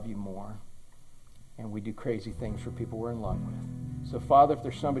we love you more. And we do crazy things for people we're in love with. So Father, if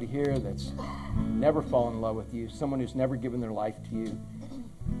there's somebody here that's never fallen in love with you, someone who's never given their life to you,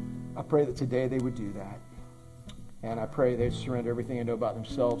 I pray that today they would do that. And I pray they'd surrender everything they know about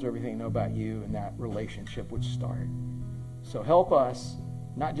themselves, everything they know about you, and that relationship would start. So help us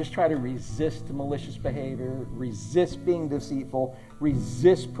not just try to resist malicious behavior, resist being deceitful,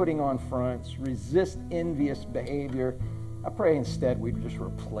 resist putting on fronts, resist envious behavior. I pray instead we'd just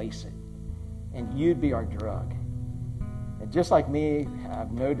replace it. And you'd be our drug. And just like me,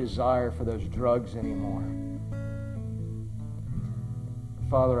 have no desire for those drugs anymore.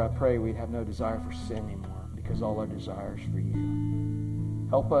 Father, I pray we'd have no desire for sin anymore, because all our desires for you.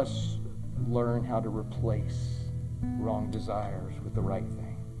 Help us learn how to replace wrong desires with the right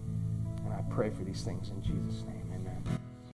thing. And I pray for these things in Jesus' name.